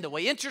is, and the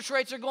way interest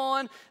rates are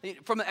going.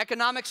 From an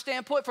economic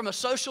standpoint, from a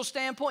social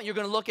standpoint, you're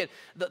going to look at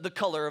the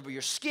color of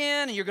your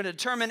skin, and you're going to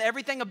determine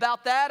everything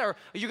about that, or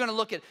you're going to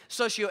look at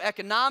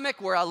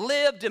socioeconomic, where I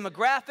live,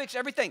 demographics,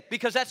 everything,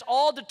 because that's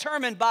all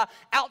determined by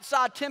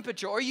outside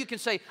temperature. Or you can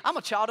say, I'm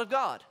a child of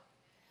God.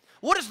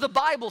 What does the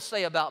Bible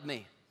say about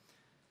me?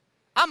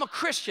 I'm a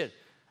Christian.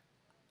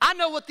 I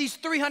know what these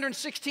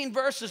 316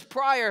 verses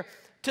prior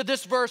to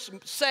this verse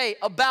say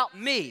about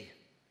me.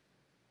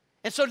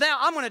 And so now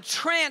I'm going to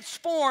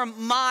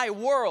transform my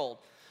world.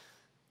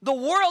 The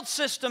world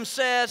system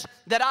says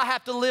that I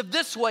have to live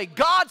this way.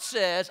 God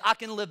says I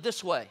can live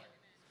this way.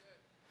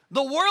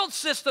 The world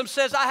system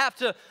says I have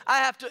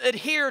to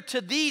adhere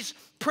to these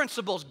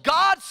principles.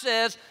 God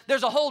says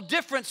there's a whole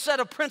different set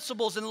of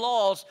principles and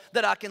laws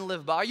that I can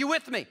live by. Are you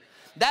with me?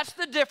 That's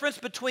the difference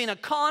between a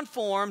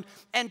conformed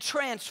and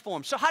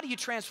transformed. So how do you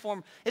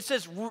transform? It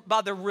says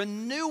by the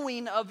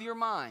renewing of your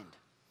mind.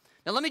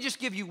 Now let me just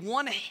give you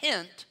one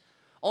hint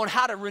on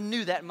how to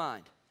renew that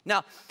mind.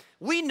 Now,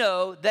 we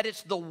know that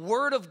it's the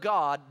Word of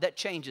God that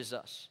changes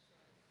us.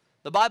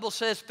 The Bible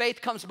says faith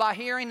comes by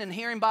hearing, and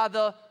hearing by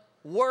the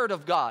Word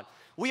of God.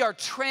 We are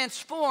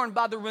transformed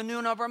by the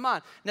renewing of our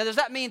mind. Now, does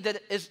that mean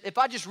that if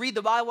I just read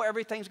the Bible,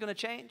 everything's going to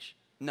change?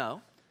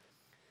 No.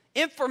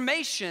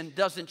 Information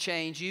doesn't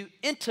change you.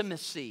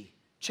 Intimacy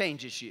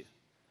changes you.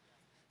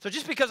 So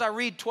just because I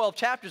read 12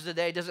 chapters a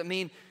day doesn't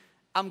mean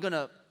I'm going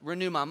to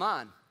renew my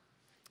mind.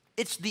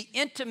 It's the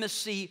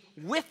intimacy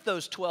with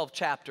those 12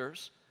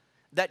 chapters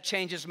that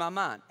changes my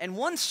mind. And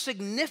one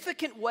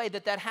significant way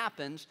that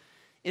happens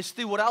is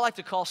through what I like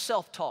to call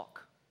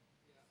self-talk.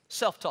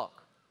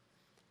 Self-talk.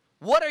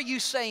 What are you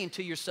saying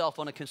to yourself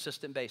on a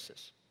consistent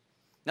basis?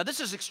 Now, this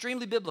is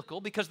extremely biblical,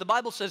 because the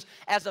Bible says,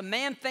 as a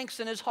man thinks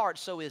in his heart,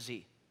 so is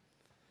he.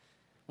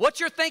 What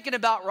you're thinking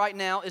about right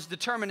now is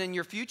determining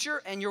your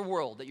future and your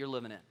world that you're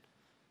living in.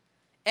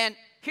 And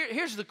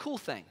here's the cool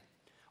thing,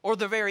 or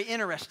the very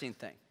interesting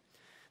thing.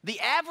 The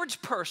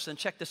average person,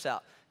 check this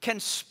out, can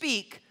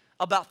speak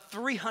about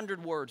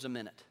 300 words a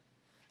minute.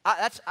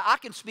 I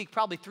can speak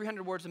probably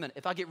 300 words a minute.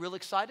 If I get real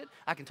excited,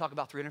 I can talk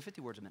about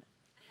 350 words a minute.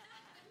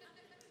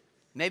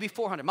 Maybe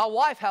 400. My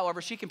wife,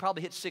 however, she can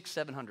probably hit 600,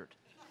 700.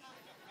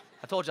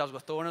 I told you I was going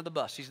to throw her under the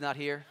bus. She's not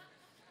here.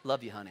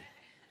 Love you, honey.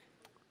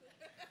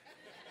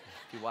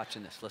 If you're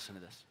watching this, listen to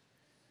this.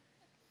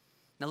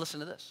 Now listen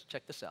to this.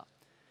 Check this out.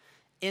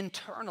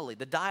 Internally,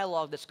 the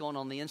dialogue that's going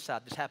on the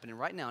inside that's happening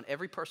right now in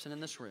every person in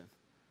this room.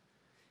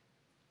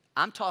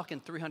 I'm talking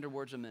 300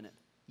 words a minute.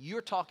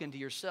 You're talking to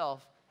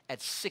yourself at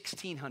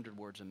 1,600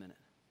 words a minute.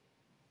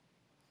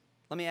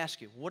 Let me ask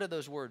you, what are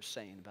those words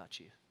saying about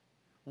you?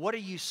 What are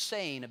you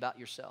saying about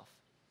yourself?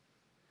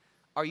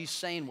 Are you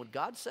saying what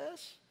God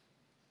says?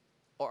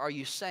 Or are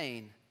you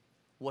saying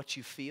what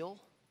you feel?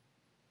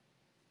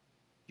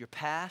 Your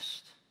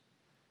past?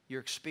 Your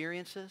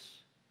experiences?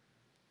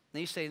 Then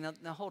you say,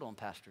 now hold on,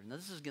 Pastor. Now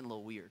this is getting a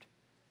little weird.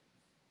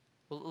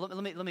 Well,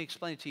 let me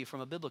explain it to you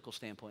from a biblical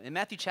standpoint. In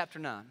Matthew chapter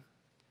 9,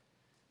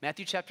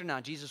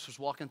 Jesus was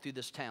walking through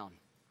this town.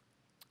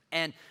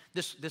 And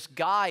this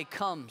guy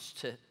comes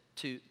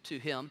to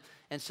him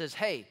and says,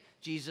 hey,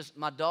 Jesus,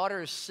 my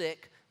daughter is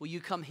sick. Will you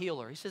come heal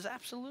her? He says,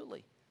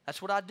 absolutely.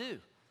 That's what I do.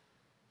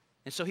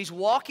 And so he's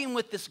walking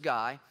with this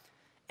guy,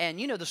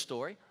 and you know the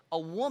story. A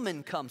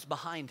woman comes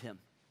behind him.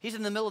 He's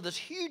in the middle of this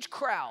huge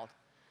crowd.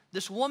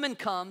 This woman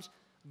comes,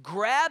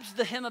 grabs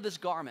the hem of his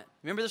garment.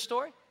 Remember the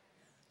story?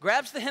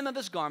 Grabs the hem of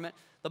his garment.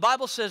 The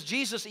Bible says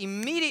Jesus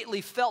immediately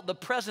felt the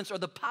presence or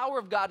the power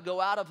of God go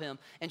out of him,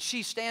 and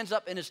she stands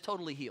up and is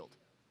totally healed.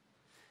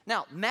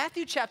 Now,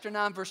 Matthew chapter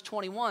 9, verse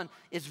 21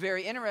 is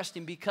very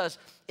interesting because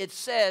it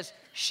says,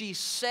 she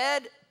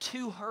said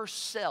to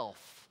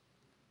herself,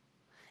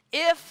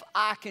 if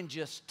I can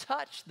just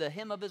touch the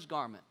hem of his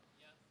garment.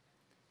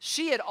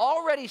 She had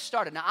already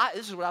started. Now,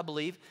 this is what I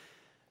believe.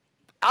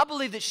 I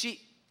believe that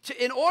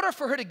in order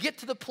for her to get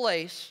to the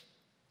place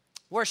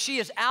where she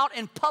is out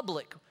in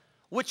public,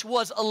 which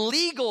was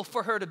illegal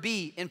for her to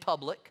be in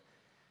public,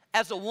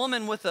 as a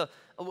woman with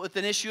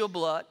an issue of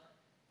blood,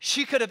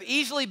 she could have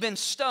easily been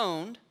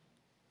stoned.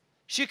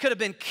 She could have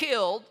been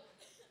killed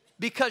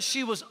because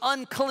she was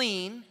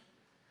unclean.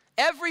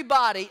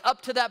 Everybody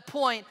up to that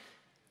point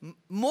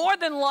more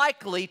than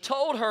likely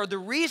told her the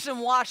reason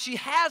why she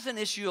has an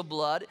issue of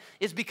blood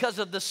is because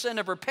of the sin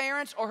of her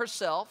parents or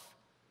herself.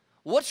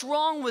 What's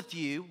wrong with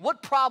you?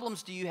 What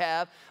problems do you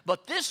have?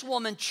 But this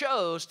woman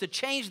chose to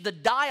change the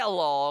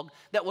dialogue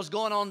that was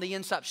going on the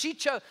inside. She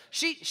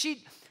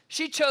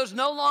chose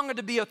no longer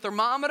to be a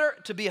thermometer,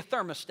 to be a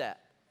thermostat.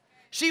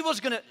 She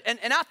was going to,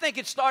 and I think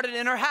it started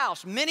in her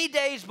house many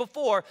days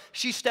before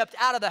she stepped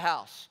out of the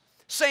house,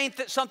 saying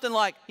something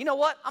like, you know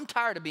what? I'm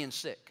tired of being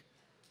sick.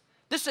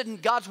 This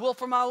isn't God's will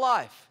for my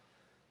life.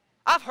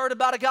 I've heard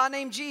about a guy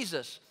named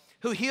Jesus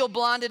who healed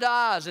blinded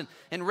eyes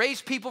and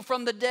raised people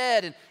from the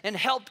dead and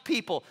helped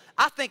people.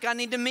 I think I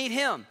need to meet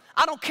him.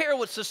 I don't care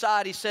what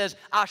society says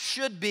I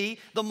should be,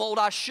 the mold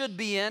I should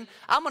be in.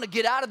 I'm going to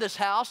get out of this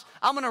house.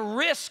 I'm going to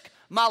risk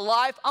my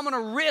life. I'm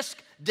going to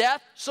risk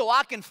death so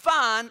I can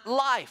find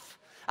life.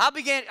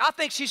 I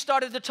think she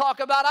started to talk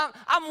about,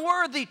 I'm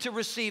worthy to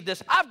receive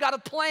this. I've got a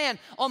plan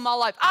on my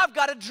life. I've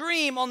got a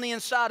dream on the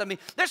inside of me.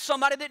 There's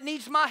somebody that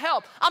needs my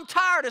help. I'm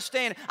tired of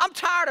staying. I'm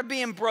tired of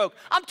being broke.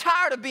 I'm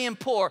tired of being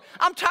poor.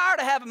 I'm tired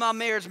of having my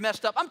marriage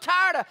messed up. I'm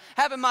tired of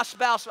having my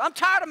spouse. I'm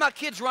tired of my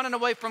kids running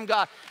away from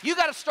God. You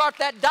got to start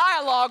that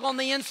dialogue on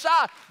the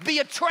inside. Be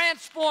a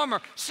transformer.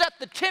 Set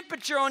the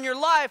temperature on your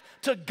life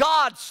to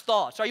God's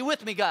thoughts. Are you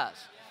with me, guys?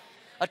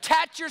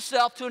 Attach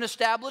yourself to an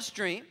established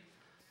dream.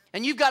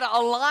 And you've got to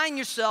align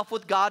yourself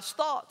with God's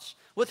thoughts,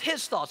 with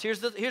his thoughts. Here's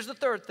the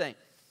third thing.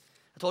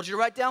 I told you to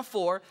write down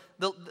 4.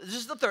 This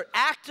is the third.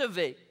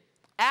 Activate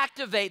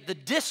the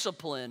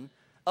discipline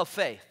of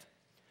faith.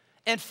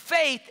 And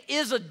faith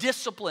is a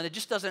discipline. It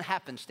just doesn't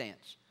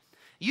happenstance.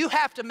 You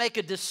have to make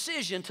a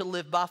decision to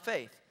live by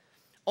faith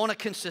on a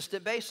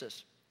consistent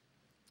basis.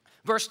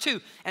 Verse 2,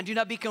 and do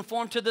not be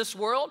conformed to this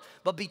world,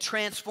 but be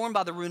transformed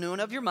by the renewing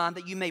of your mind,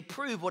 that you may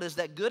prove what is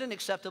that good and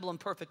acceptable and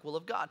perfect will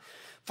of God.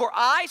 For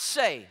I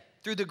say,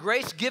 through the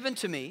grace given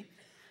to me,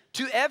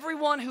 to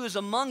everyone who is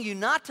among you,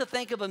 not to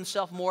think of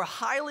himself more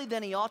highly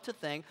than he ought to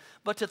think,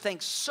 but to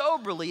think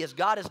soberly as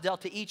God has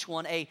dealt to each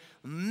one a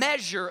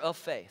measure of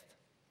faith.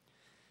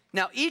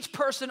 Now, each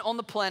person on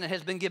the planet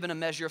has been given a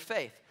measure of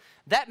faith.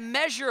 That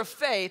measure of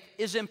faith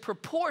is in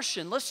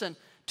proportion, listen,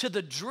 to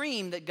the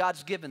dream that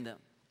God's given them.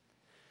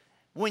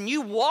 When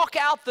you walk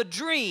out the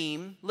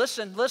dream,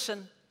 listen, let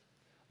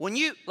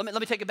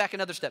me take it back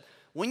another step.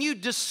 When you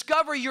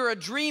discover you're a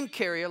dream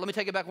carrier, let me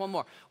take it back one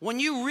more. When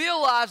you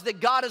realize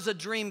that God is a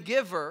dream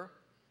giver,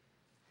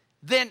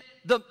 then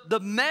the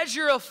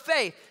measure of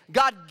faith,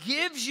 God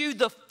gives you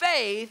the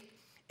faith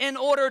in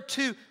order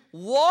to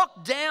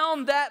walk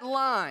down that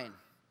line.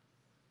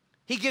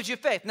 He gives you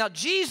faith. Now,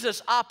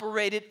 Jesus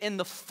operated in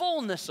the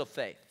fullness of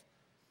faith.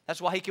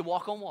 That's why he could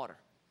walk on water.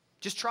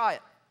 Just try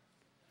it.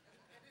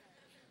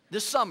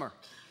 This summer,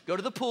 go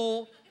to the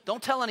pool.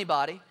 Don't tell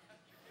anybody.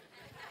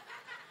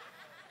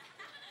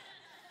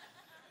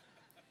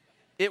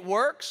 It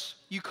works,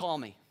 you call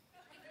me.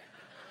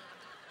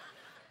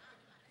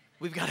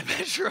 We've got a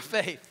measure of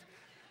faith,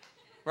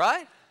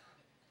 right?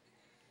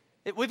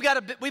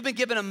 We've been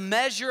given a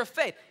measure of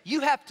faith. You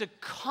have to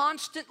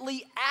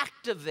constantly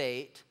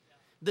activate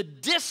the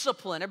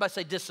discipline. Everybody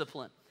say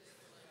discipline.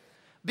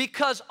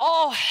 Because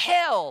all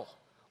hell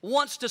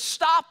wants to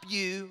stop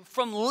you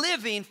from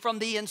living from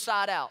the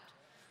inside out,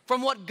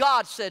 from what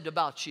God said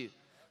about you,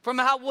 from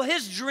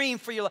His dream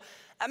for your life.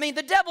 I mean,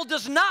 the devil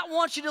does not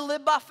want you to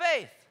live by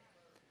faith.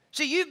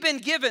 See, you've been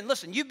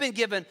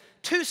given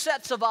 2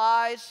 sets of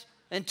eyes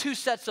and 2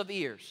 sets of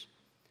ears.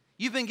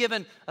 You've been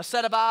given a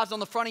set of eyes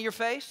on the front of your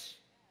face,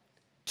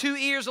 2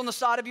 ears on the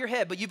side of your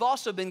head, but you've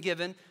also been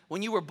given,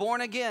 when you were born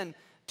again,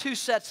 2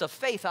 sets of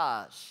faith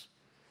eyes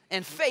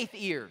and faith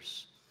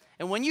ears.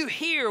 And when you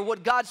hear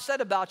what God said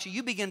about you,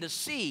 you begin to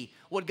see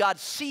what God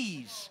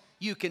sees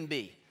you can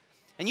be.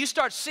 And you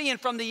start seeing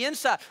from the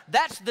inside.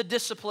 That's the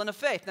discipline of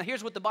faith. Now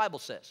here's what the Bible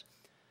says.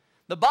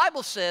 The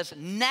Bible says,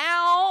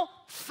 now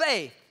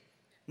faith,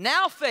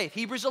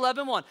 Hebrews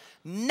 11:1.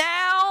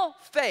 Now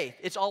faith,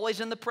 it's always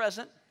in the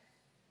present.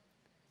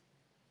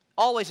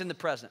 Always in the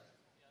present.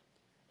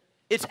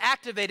 It's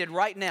activated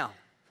right now.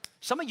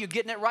 Some of you are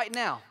getting it right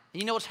now.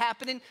 And you know what's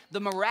happening?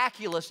 The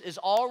miraculous is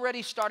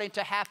already starting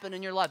to happen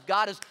in your life.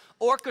 God is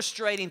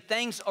orchestrating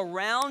things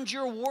around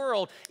your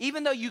world,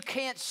 even though you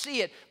can't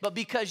see it, but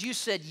because you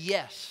said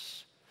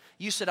yes.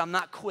 You said, I'm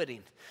not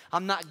quitting.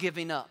 I'm not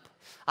giving up.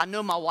 I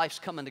know my wife's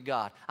coming to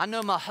God. I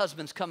know my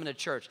husband's coming to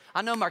church.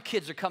 I know my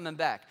kids are coming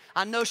back.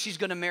 I know she's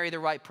going to marry the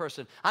right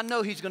person. I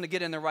know he's going to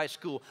get in the right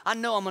school. I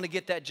know I'm going to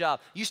get that job.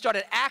 You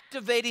started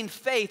activating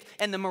faith,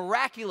 and the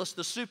miraculous,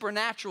 the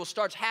supernatural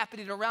starts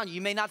happening around you.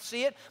 You may not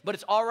see it, but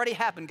it's already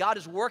happened. God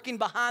is working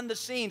behind the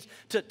scenes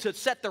to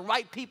set the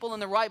right people in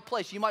the right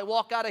place. You might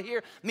walk out of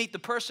here, meet the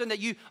person that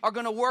you are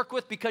going to work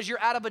with because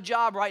you're out of a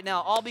job right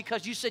now, all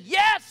because you said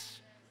yes.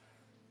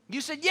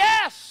 You said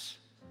yes.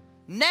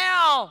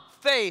 Now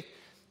faith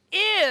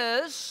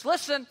is,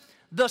 listen,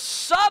 the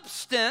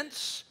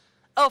substance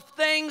of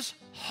things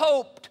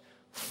hoped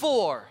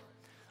for.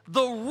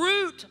 The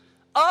root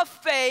of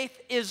faith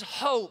is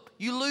hope.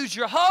 You lose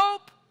your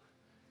hope,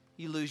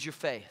 you lose your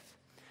faith.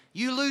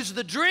 You lose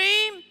the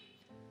dream,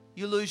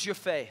 you lose your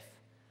faith.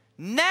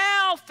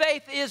 Now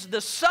faith is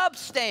the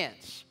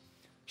substance.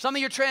 Some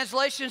of your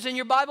translations in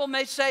your Bible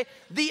may say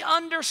the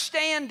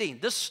understanding,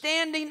 the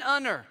standing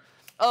under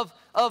of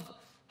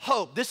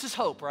hope. This is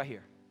hope right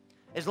here.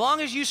 As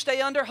long as you stay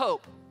under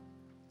hope,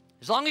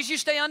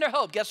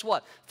 guess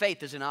what?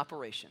 Faith is in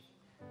operation.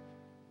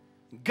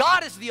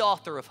 God is the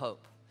author of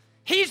hope.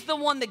 He's the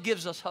one that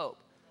gives us hope.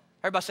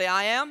 Everybody say,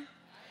 I am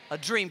a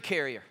dream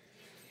carrier.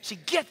 See,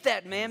 get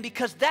that, man,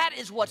 because that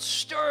is what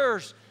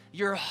stirs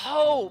your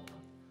hope.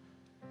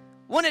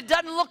 When it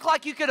doesn't look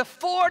like you could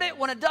afford it,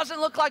 when it doesn't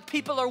look like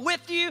people are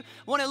with you,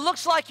 when it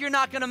looks like you're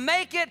not going to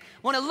make it,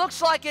 when it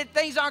looks like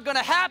things aren't going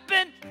to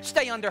happen,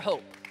 stay under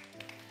hope.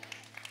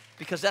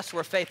 Because that's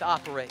where faith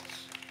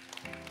operates.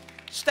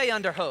 Stay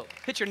under hope.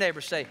 Hit your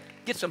neighbor, say,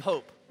 get some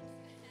hope.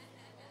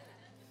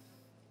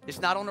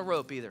 It's not on a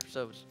rope either.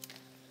 So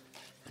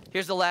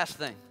here's the last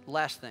thing.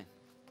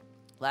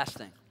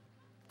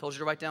 Told you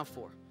to write down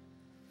 4.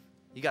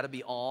 You got to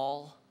be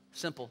all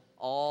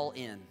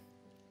in.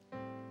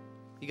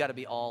 You got to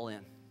be all in.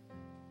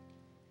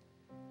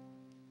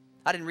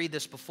 I didn't read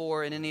this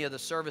before in any of the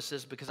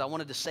services because I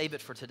wanted to save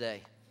it for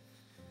today.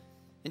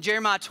 In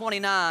Jeremiah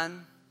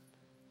 29,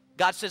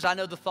 God says, I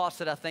know the thoughts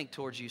that I think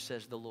towards you,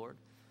 says the Lord.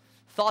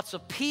 Thoughts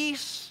of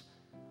peace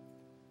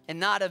and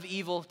not of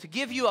evil, to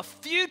give you a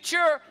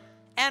future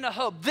and a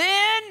hope.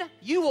 Then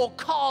you will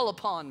call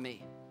upon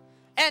me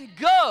and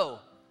go,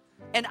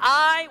 and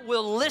I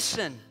will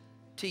listen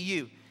to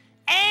you.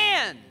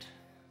 And,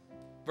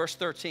 verse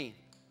 13,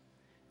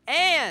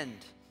 and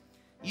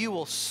you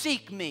will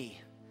seek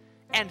me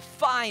and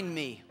find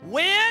me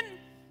when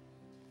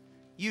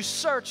you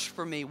search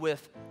for me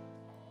with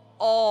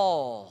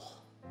all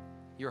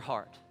your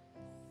heart.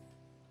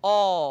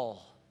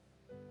 All.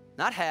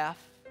 Not half,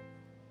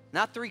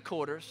 not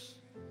 3/4,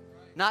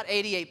 not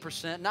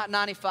 88%, not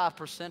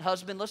 95%.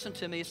 Husband, listen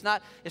to me. It's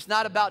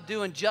not about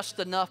doing just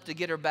enough to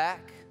get her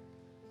back.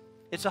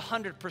 It's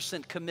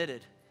 100%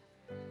 committed.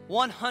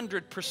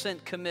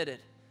 100% committed.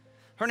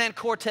 Hernan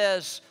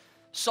Cortez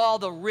saw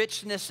the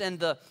richness and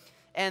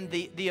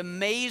the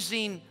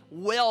amazing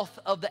wealth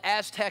of the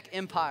Aztec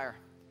Empire.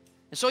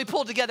 And so he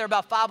pulled together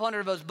about 500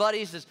 of his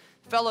buddies, his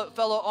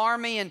fellow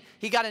army, and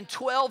he got in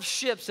 12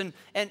 ships and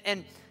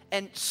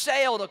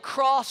sailed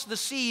across the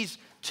seas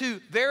to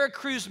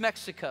Veracruz,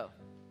 Mexico,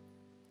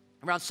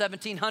 around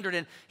 1700.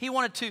 And he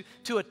wanted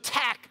to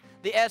attack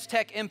the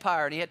Aztec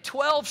Empire, and he had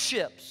 12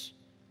 ships.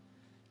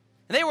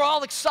 And they were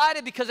all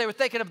excited because they were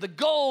thinking of the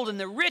gold and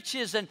the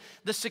riches and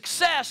the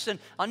success and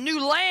a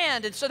new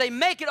land. And so they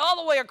make it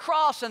all the way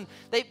across, and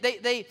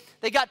they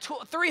got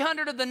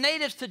 300 of the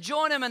natives to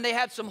join them, and they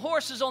had some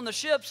horses on the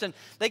ships, and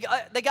they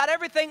got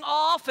everything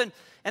off,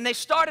 and they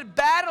started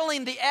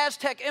battling the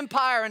Aztec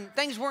Empire, and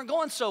things weren't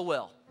going so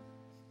well.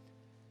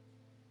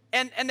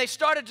 And they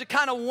started to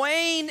kind of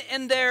wane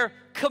in their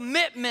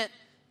commitment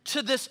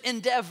to this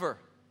endeavor.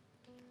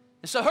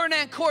 And so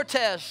Hernan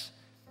Cortez,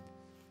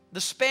 the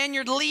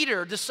Spaniard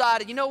leader,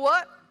 decided, you know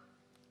what?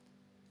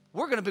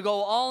 We're going to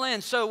go all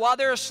in. So while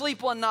they're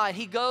asleep one night,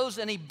 he goes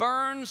and he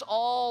burns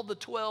all the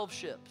 12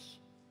 ships.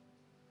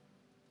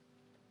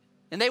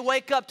 And they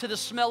wake up to the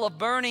smell of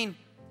burning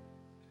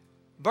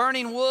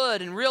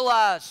wood and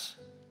realize,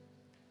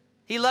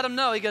 he let them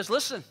know, he goes,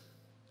 listen,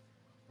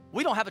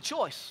 we don't have a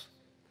choice.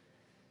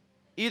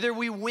 Either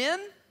we win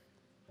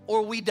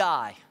or we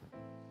die.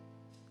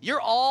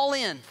 You're all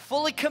in,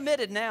 fully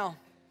committed now.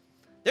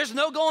 There's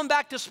no going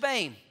back to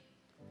Spain.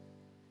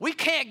 We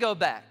can't go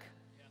back.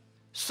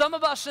 Some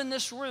of us in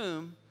this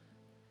room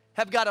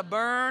have got to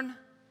burn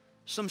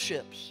some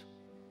ships.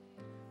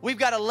 We've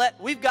got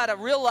to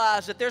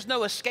realize that there's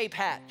no escape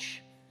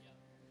hatch.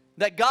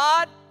 That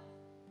God,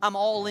 I'm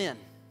all in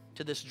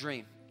to this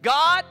dream.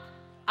 God,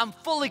 I'm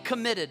fully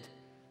committed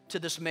to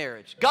this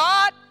marriage.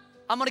 God,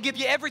 I'm going to give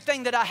you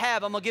everything that I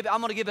have. I'm going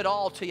to give it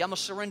all to you. I'm going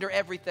to surrender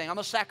everything. I'm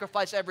going to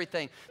sacrifice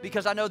everything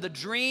because I know the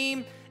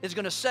dream is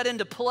going to set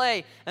into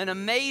play an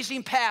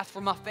amazing path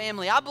for my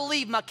family. I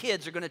believe my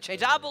kids are going to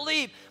change. I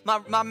believe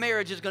my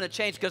marriage is going to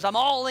change because I'm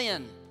all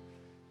in.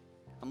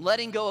 I'm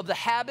letting go of the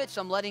habits.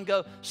 I'm letting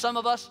go. Some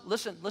of us,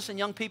 listen,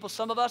 young people,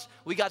 some of us,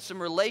 we got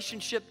some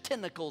relationship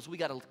tentacles we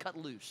got to cut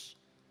loose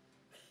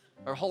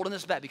or holding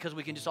us back because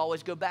we can just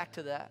always go back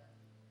to that.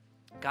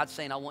 God's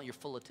saying, I want your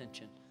full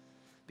attention,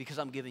 because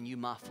I'm giving you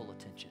my full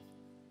attention.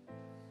 I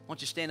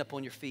want you to stand up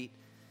on your feet.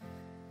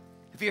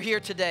 If you're here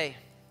today,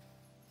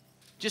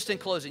 just in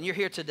closing, you're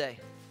here today,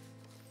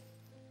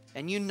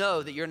 and you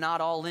know that you're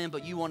not all in,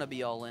 but you want to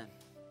be all in.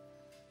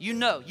 You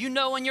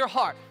know in your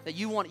heart that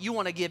you want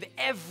to give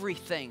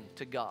everything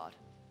to God.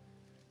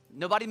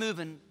 Nobody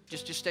moving,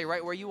 just stay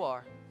right where you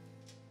are.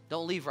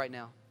 Don't leave right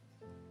now.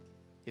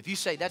 If you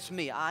say, that's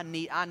me, I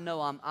know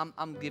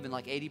I'm giving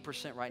like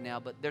 80% right now,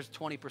 but there's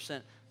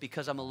 20%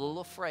 because I'm a little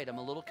afraid, I'm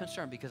a little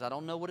concerned because I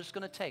don't know what it's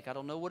going to take. I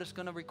don't know what it's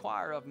going to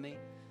require of me.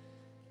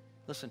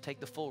 Listen, take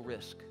the full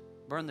risk.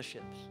 Burn the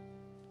ships.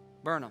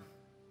 Burn them.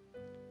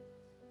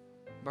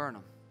 Burn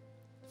them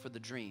for the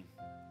dream.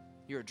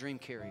 You're a dream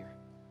carrier.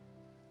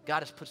 God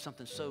has put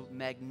something so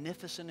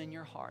magnificent in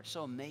your heart,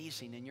 so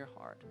amazing in your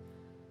heart,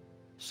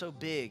 so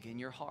big in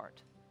your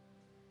heart.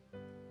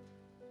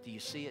 Do you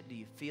see it? Do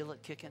you feel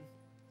it kicking?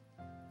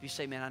 If you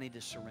say, man, I need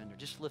to surrender,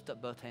 just lift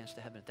up both hands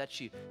to heaven. If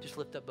that's you, just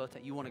lift up both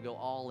hands. You want to go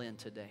all in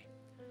today.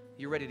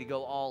 You're ready to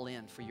go all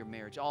in for your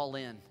marriage, all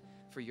in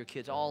for your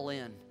kids, all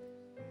in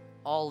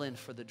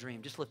for the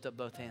dream. Just lift up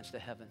both hands to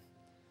heaven.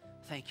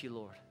 Thank you,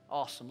 Lord.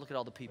 Awesome. Look at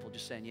all the people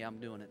just saying, yeah, I'm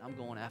doing it. I'm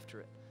going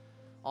after it.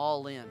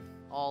 All in,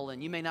 all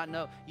in. You may not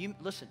know.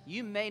 Listen,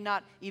 you may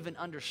not even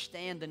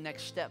understand the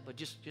next step, but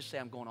just say,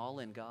 I'm going all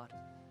in, God.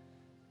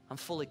 I'm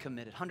fully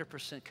committed,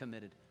 100%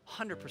 committed,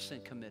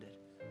 100% committed.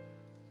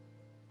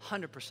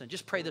 100%.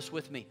 Just pray this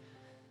with me.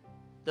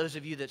 Those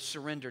of you that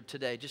surrendered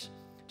today, just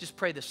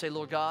pray this. Say,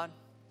 Lord God,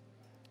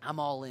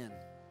 I'm all in.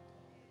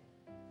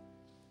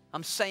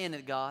 I'm saying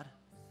it, God.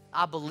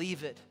 I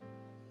believe it.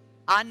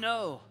 I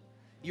know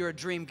you're a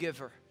dream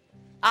giver.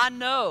 I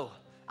know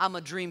I'm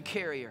a dream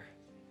carrier.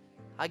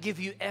 I give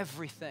you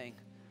everything,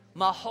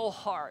 my whole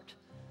heart,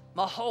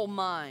 my whole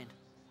mind,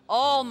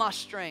 all my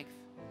strength,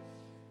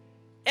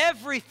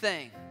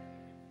 everything.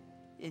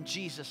 In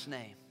Jesus'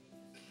 name,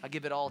 I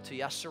give it all to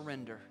you. I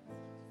surrender.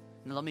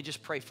 And let me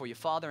just pray for you.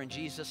 Father, in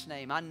Jesus'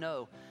 name, I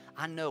know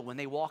when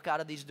they walk out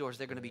of these doors,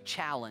 they're going to be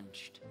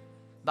challenged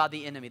by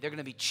the enemy. They're going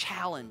to be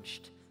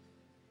challenged.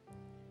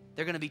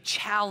 They're going to be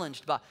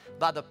challenged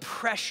by the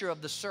pressure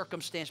of the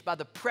circumstance, by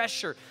the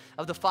pressure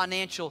of the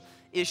financial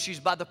issues,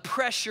 by the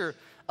pressure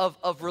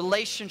of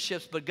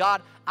relationships. But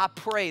God, I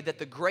pray that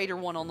the greater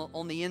one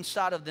on the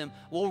inside of them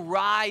will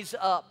rise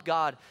up,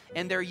 God,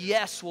 and their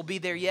yes will be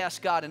their yes,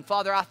 God. And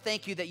Father, I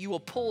thank you that you will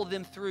pull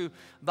them through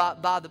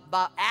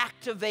by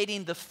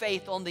activating the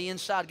faith on the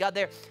inside. God,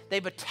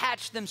 they've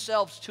attached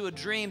themselves to a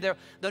dream.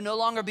 They'll no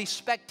longer be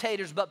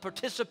spectators, but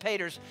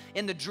participators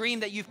in the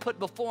dream that you've put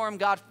before them,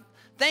 God.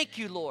 Thank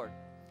you, Lord.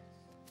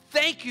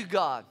 Thank you,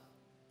 God.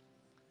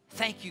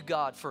 Thank you,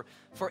 God, for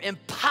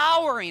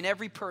empowering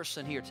every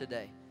person here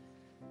today.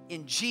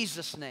 In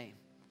Jesus' name,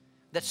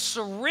 that's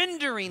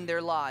surrendering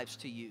their lives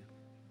to you.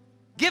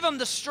 Give them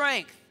the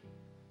strength.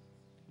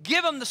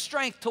 Give them the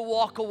strength to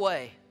walk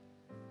away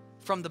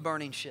from the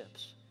burning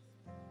ships.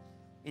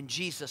 In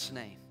Jesus'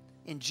 name.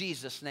 In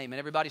Jesus' name. And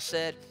everybody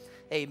said,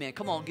 amen.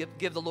 Come on,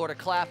 give the Lord a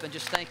clap and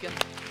just thank Him.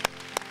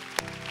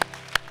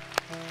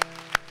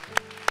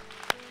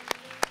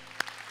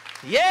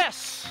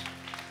 Yes.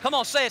 Come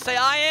on, say it. Say,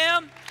 I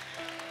am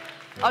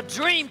a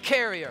dream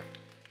carrier.